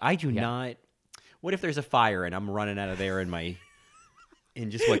 Yeah, I do not. What if there's a fire and I'm running out of there in my in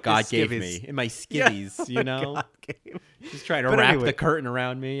just what God gave me, in my skivvies, you know? Just trying to wrap the curtain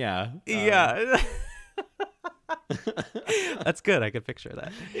around me, yeah. Yeah. That's good. I could picture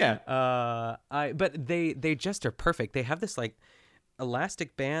that. Yeah. But they just are perfect. They have this like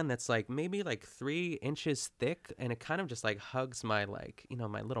elastic band that's like maybe like 3 inches thick, and it kind of just like hugs my like, you know,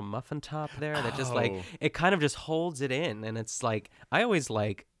 my little muffin top there that just like it kind of just holds it in. And it's like I always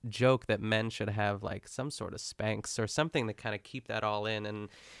like joke that men should have like some sort of Spanx or something to kind of keep that all in, and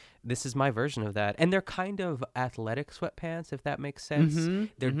this is my version of that. And they're kind of athletic sweatpants, if that makes sense.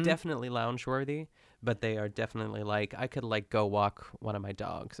 They're definitely lounge worthy, but they are definitely like I could like go walk one of my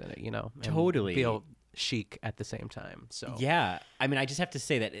dogs in it, you know, and totally feel chic at the same time. So yeah, I mean, I just have to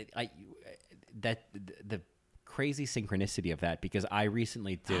say that the crazy synchronicity of that, because I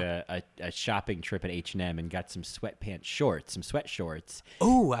recently did a shopping trip at H&M and got some sweat shorts.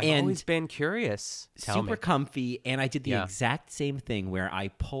 Oh, I've always been curious. Super comfy, and I did the exact same thing where I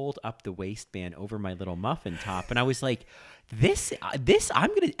pulled up the waistband over my little muffin top, and I was like, this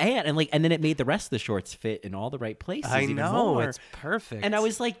I'm gonna add, and then it made the rest of the shorts fit in all the right places. I even know, more. it's perfect. And I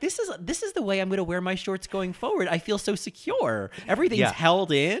was like, this is the way I'm gonna wear my shorts going forward. I feel so secure. Everything's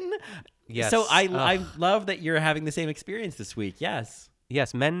held in. Yes. So I love that you're having the same experience this week. Yes.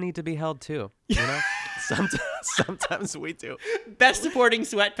 Yes, men need to be held too. You know, sometimes we do. Best supporting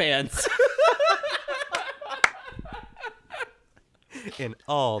sweatpants. In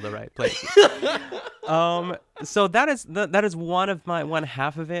all the right places. So that is one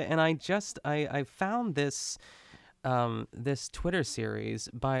half of it, and I found this Twitter series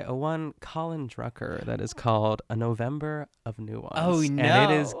by one Colin Drucker that is called A November of Nuance. Oh no!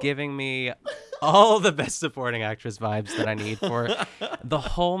 And it is giving me all the best supporting actress vibes that I need for the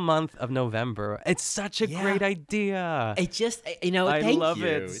whole month of November. It's such a great idea. It just, I love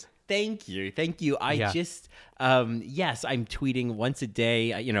it. Thank you. Yes, I'm tweeting once a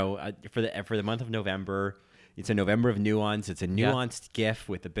day, for the month of November. It's a November of Nuance. It's a nuanced GIF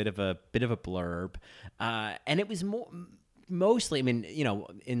with a bit of a blurb. And it was mostly, I mean,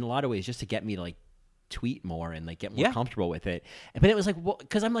 in a lot of ways just to get me to like tweet more and like get more comfortable with it. But it was like,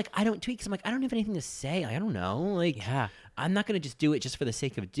 because I'm like, I don't tweet because I'm like, I don't have anything to say. I don't know. Like, I'm not going to just do it just for the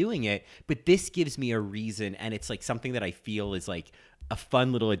sake of doing it. But this gives me a reason. And it's like something that I feel is like a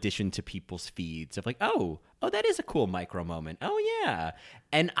fun little addition to people's feeds of like, oh, that is a cool micro moment. Oh yeah.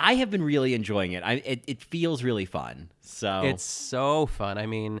 And I have been really enjoying it. It feels really fun. So it's so fun. I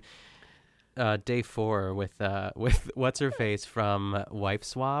mean, day 4 with what's her face from Wife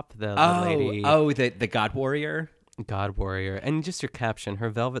Swap, the lady. Oh, the God Warrior. God Warrior. And just your caption, her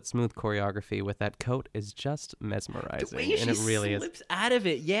velvet smooth choreography with that coat is just mesmerizing. The way she slips out of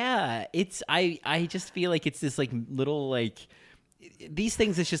it. Yeah. It's I just feel like it's this like little like these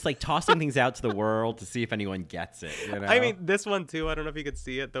things, it's just like tossing things out to the world to see if anyone gets it. You know? I mean, this one too. I don't know if you could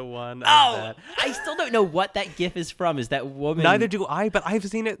see it. The one. I still don't know what that GIF is from. Is that woman? Neither do I, but I've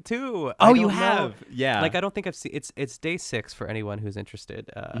seen it too. Oh, you have? Yeah. Like I don't think I've seen. It's day 6 for anyone who's interested,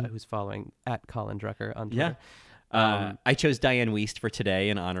 who's following at Colin Drucker on Twitter. Yeah. I chose Diane Wiest for today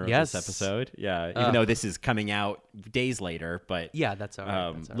in honor of this episode. Yeah, even though this is coming out days later, but that's all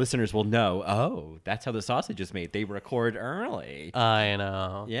right. Listeners will know. Oh, that's how the sausage is made. They record early. I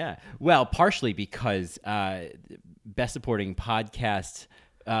know. Yeah. Well, partially because Best Supporting Podcast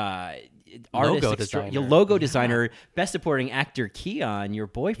Logo designer, best supporting actor Keon, your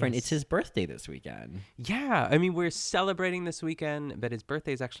boyfriend. Yes. It's his birthday this weekend. Yeah, I mean, we're celebrating this weekend, but his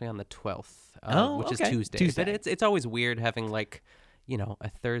birthday is actually on the 12th, which is Tuesday. But it's always weird having like, you know, a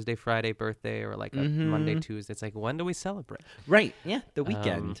Thursday, Friday birthday or like a Monday, Tuesday. It's like, when do we celebrate? Right. Yeah, the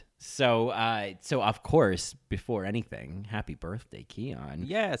weekend. So of course, before anything, happy birthday, Keon.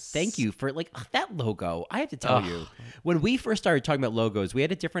 Yes. Thank you for that logo. I have to tell you, when we first started talking about logos, we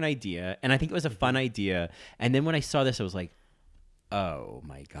had a different idea, and I think it was a fun idea. And then when I saw this, I was like, oh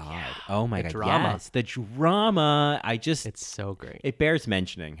my God. Yeah. Oh my God. Drama. Yes, the drama. It's so great. It bears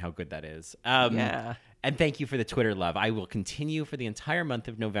mentioning how good that is. Yeah. And thank you for the Twitter love. I will continue for the entire month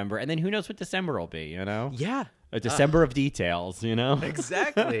of November, and then who knows what December will be, you know? Yeah. A December of details, you know?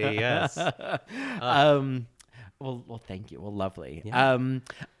 Exactly, yes. Well, thank you. Well, lovely. Yeah.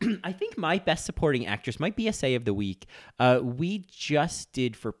 I think my best supporting actress, my BSA of the week, we just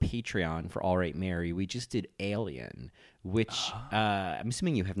did for Patreon for All Right Mary, we just did Alien, which I'm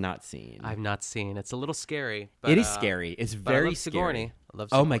assuming you have not seen. I've not seen. It's a little scary. But, it is scary. It's very scary. I love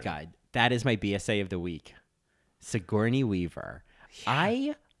Sigourney. Oh my God. That is my BSA of the week. Sigourney Weaver. Yeah.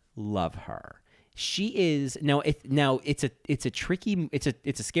 I love her. She is it's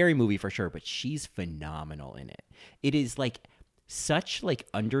a scary movie for sure, but she's phenomenal in it. It is like such like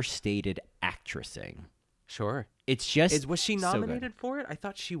understated actressing. Sure. It's just was she nominated for it? I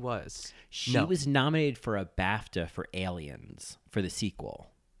thought she was. She was nominated for a BAFTA for Aliens for the sequel.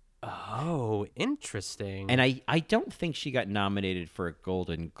 Oh, interesting. And I don't think she got nominated for a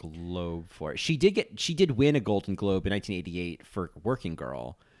Golden Globe for it. She did win a Golden Globe in 1988 for Working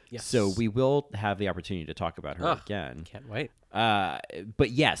Girl. Yes. So we will have the opportunity to talk about her again. Can't wait. But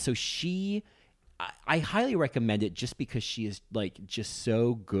yeah, so I highly recommend it just because she is like just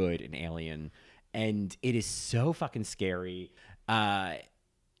so good in Alien, and it is so fucking scary.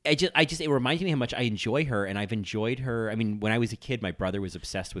 It reminds me how much I enjoy her, and I've enjoyed her. I mean, when I was a kid, my brother was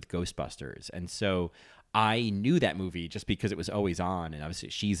obsessed with Ghostbusters, and so I knew that movie just because it was always on, and obviously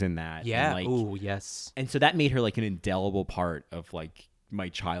she's in that. Yeah. Oh, yes. And so that made her like an indelible part of like my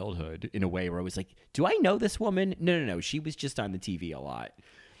childhood in a way where I was like, do I know this woman? No. She was just on the TV a lot,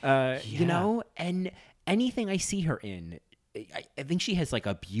 you know. And anything I see her in, I think she has like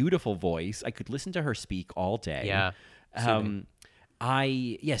a beautiful voice. I could listen to her speak all day. Yeah.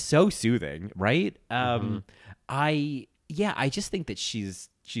 So soothing, right? I just think that she's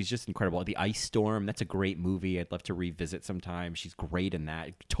just incredible. The Ice Storm, that's a great movie. I'd love to revisit sometime. She's great in that.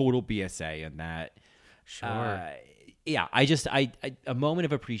 Total BSA in that. Sure. A moment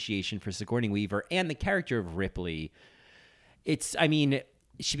of appreciation for Sigourney Weaver and the character of Ripley.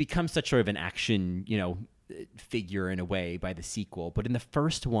 She becomes such sort of an action, you know, figure in a way by the sequel, but in the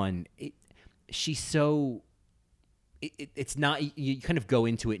first one, she's so. It's not, you kind of go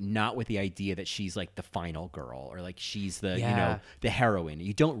into it not with the idea that she's like the final girl or like she's the, you know, the heroine.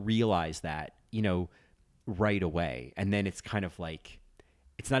 You don't realize that, you know, right away. And then it's kind of like,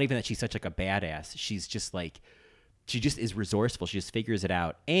 it's not even that she's such like a badass. She's just like, she just is resourceful. She just figures it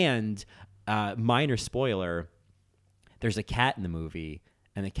out. And minor spoiler, there's a cat in the movie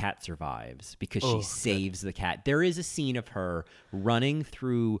and the cat survives because she saves the cat. There is a scene of her running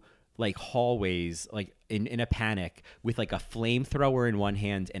through like hallways, like in a panic with like a flamethrower in one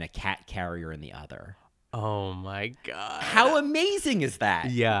hand and a cat carrier in the other. Oh my God. How amazing is that?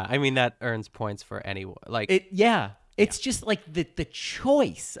 Yeah. I mean, that earns points for anyone. Like it's just like the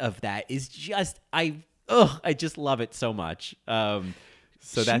choice of that is just, I just love it so much. So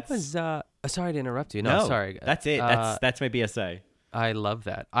that was, sorry to interrupt you. No, sorry. That's it. That's my BSA. I love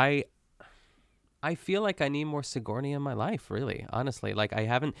that. I feel like I need more Sigourney in my life, really, honestly. Like,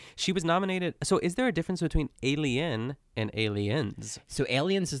 she was nominated. So is there a difference between Alien and Aliens? So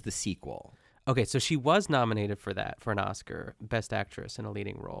Aliens is the sequel. Okay, so she was nominated for an Oscar, Best Actress in a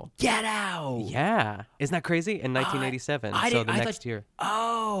Leading Role. Get out! Yeah. Isn't that crazy? In 1987, next year.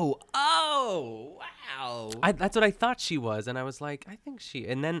 Oh, wow. That's what I thought she was, and I was like, I think she...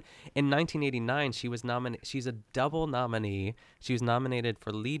 And then in 1989, she was nominated. She's a double nominee. She was nominated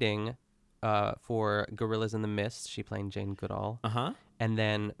for leading... for Gorillas in the Mist, she played Jane Goodall. And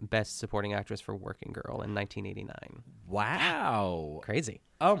then Best Supporting Actress for Working Girl in 1989. Wow. Crazy.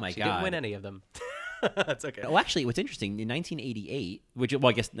 Oh, my God. She didn't win any of them. That's okay. Well, actually, what's interesting, in 1988, I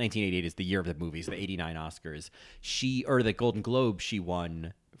guess 1988 is the year of the movies, the 89 Oscars, the Golden Globe, she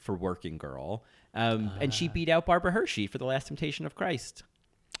won for Working Girl. And she beat out Barbara Hershey for The Last Temptation of Christ.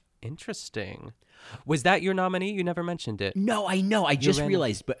 Interesting. Was that your nominee? You never mentioned it. No, I know. I just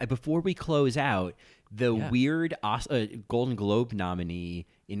realized, but before we close out, the weird Golden Globe nominee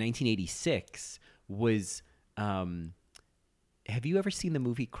in 1986 was have you ever seen the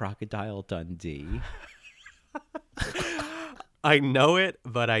movie Crocodile Dundee? I know it,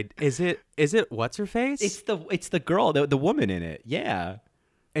 but is it what's her face? It's the girl, the woman in it. Yeah.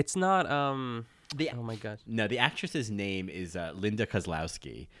 It's not oh my gosh. No, the actress's name is Linda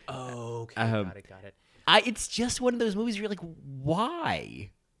Kozlowski. Oh, okay. Got it. It's just one of those movies where you're like,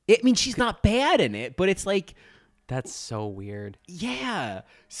 why? I mean, she's not bad in it, but it's like, that's so weird. Yeah.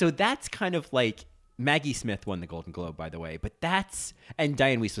 So that's kind of like, Maggie Smith won the Golden Globe, by the way, and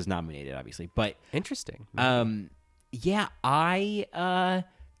Diane Wiest was nominated, obviously, but interesting. Yeah, I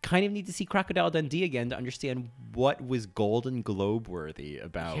kind of need to see Crocodile Dundee again to understand what was Golden Globe worthy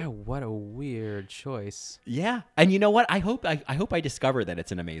about. Yeah, what a weird choice. Yeah, and you know what? I hope I discover that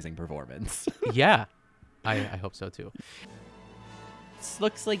it's an amazing performance. Yeah, I hope so too. It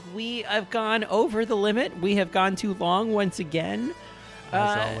looks like we have gone over the limit. We have gone too long once again.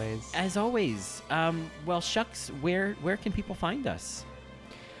 As always. Well, shucks, where can people find us?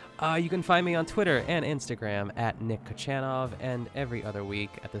 You can find me on Twitter and Instagram at Nick Kochanov, and every other week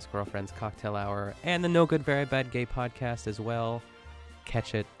at the Squirrel Friends Cocktail Hour and the No Good Very Bad Gay podcast as well.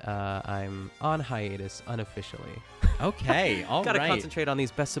 Catch it. I'm on hiatus unofficially. Okay, all Gotta right. concentrate on these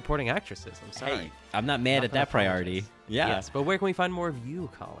Best Supporting Actresses. I'm sorry. Hey, I'm not mad at that priority. Yeah. Yes, but where can we find more of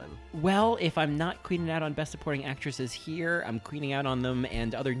you, Colin? Well, if I'm not queening out on Best Supporting Actresses here, I'm queening out on them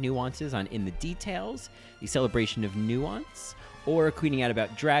and other nuances on In the Details, the celebration of nuance, or queening out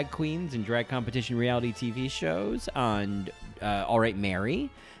about drag queens and drag competition reality TV shows on All Right Mary.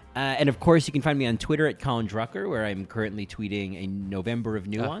 And of course, you can find me on Twitter at Colin Drucker, where I'm currently tweeting a November of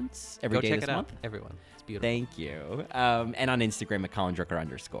Nuance every day this month. Everyone. It's beautiful. Thank you. And on Instagram at Colin Drucker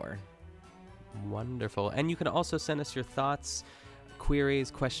 _. Wonderful. And you can also send us your thoughts,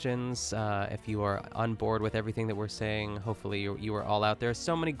 queries, questions, if you are on board with everything that we're saying. Hopefully you are all out there.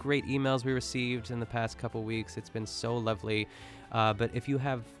 So many great emails we received in the past couple weeks. It's been so lovely. But if you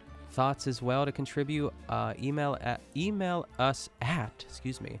have thoughts as well to contribute, email us at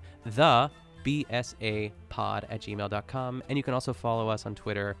the bsapod@gmail.com, and you can also follow us on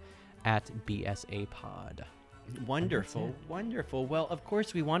Twitter at bsapod. Wonderful. Well, of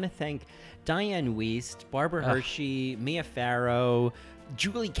course, we want to thank Diane Wiest, Barbara Hershey, Mia Farrow,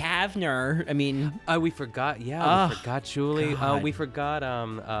 Julie Kavner. I mean, we forgot. Yeah, we forgot Julie. We forgot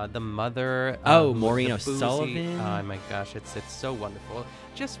the mother. Maureen O'Sullivan. Oh my gosh, it's so wonderful.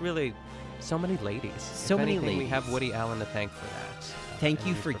 Just really, so many ladies. So many ladies. We have Woody Allen to thank for that. Thank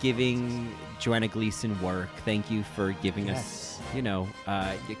you for giving Joanna Gleason work. Thank you for giving us,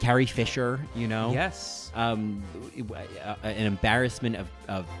 Carrie Fisher. Yes. An embarrassment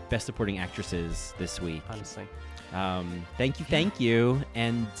of Best Supporting Actresses this week. Honestly. Thank you.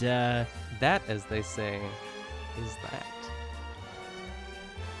 And that, as they say, is that.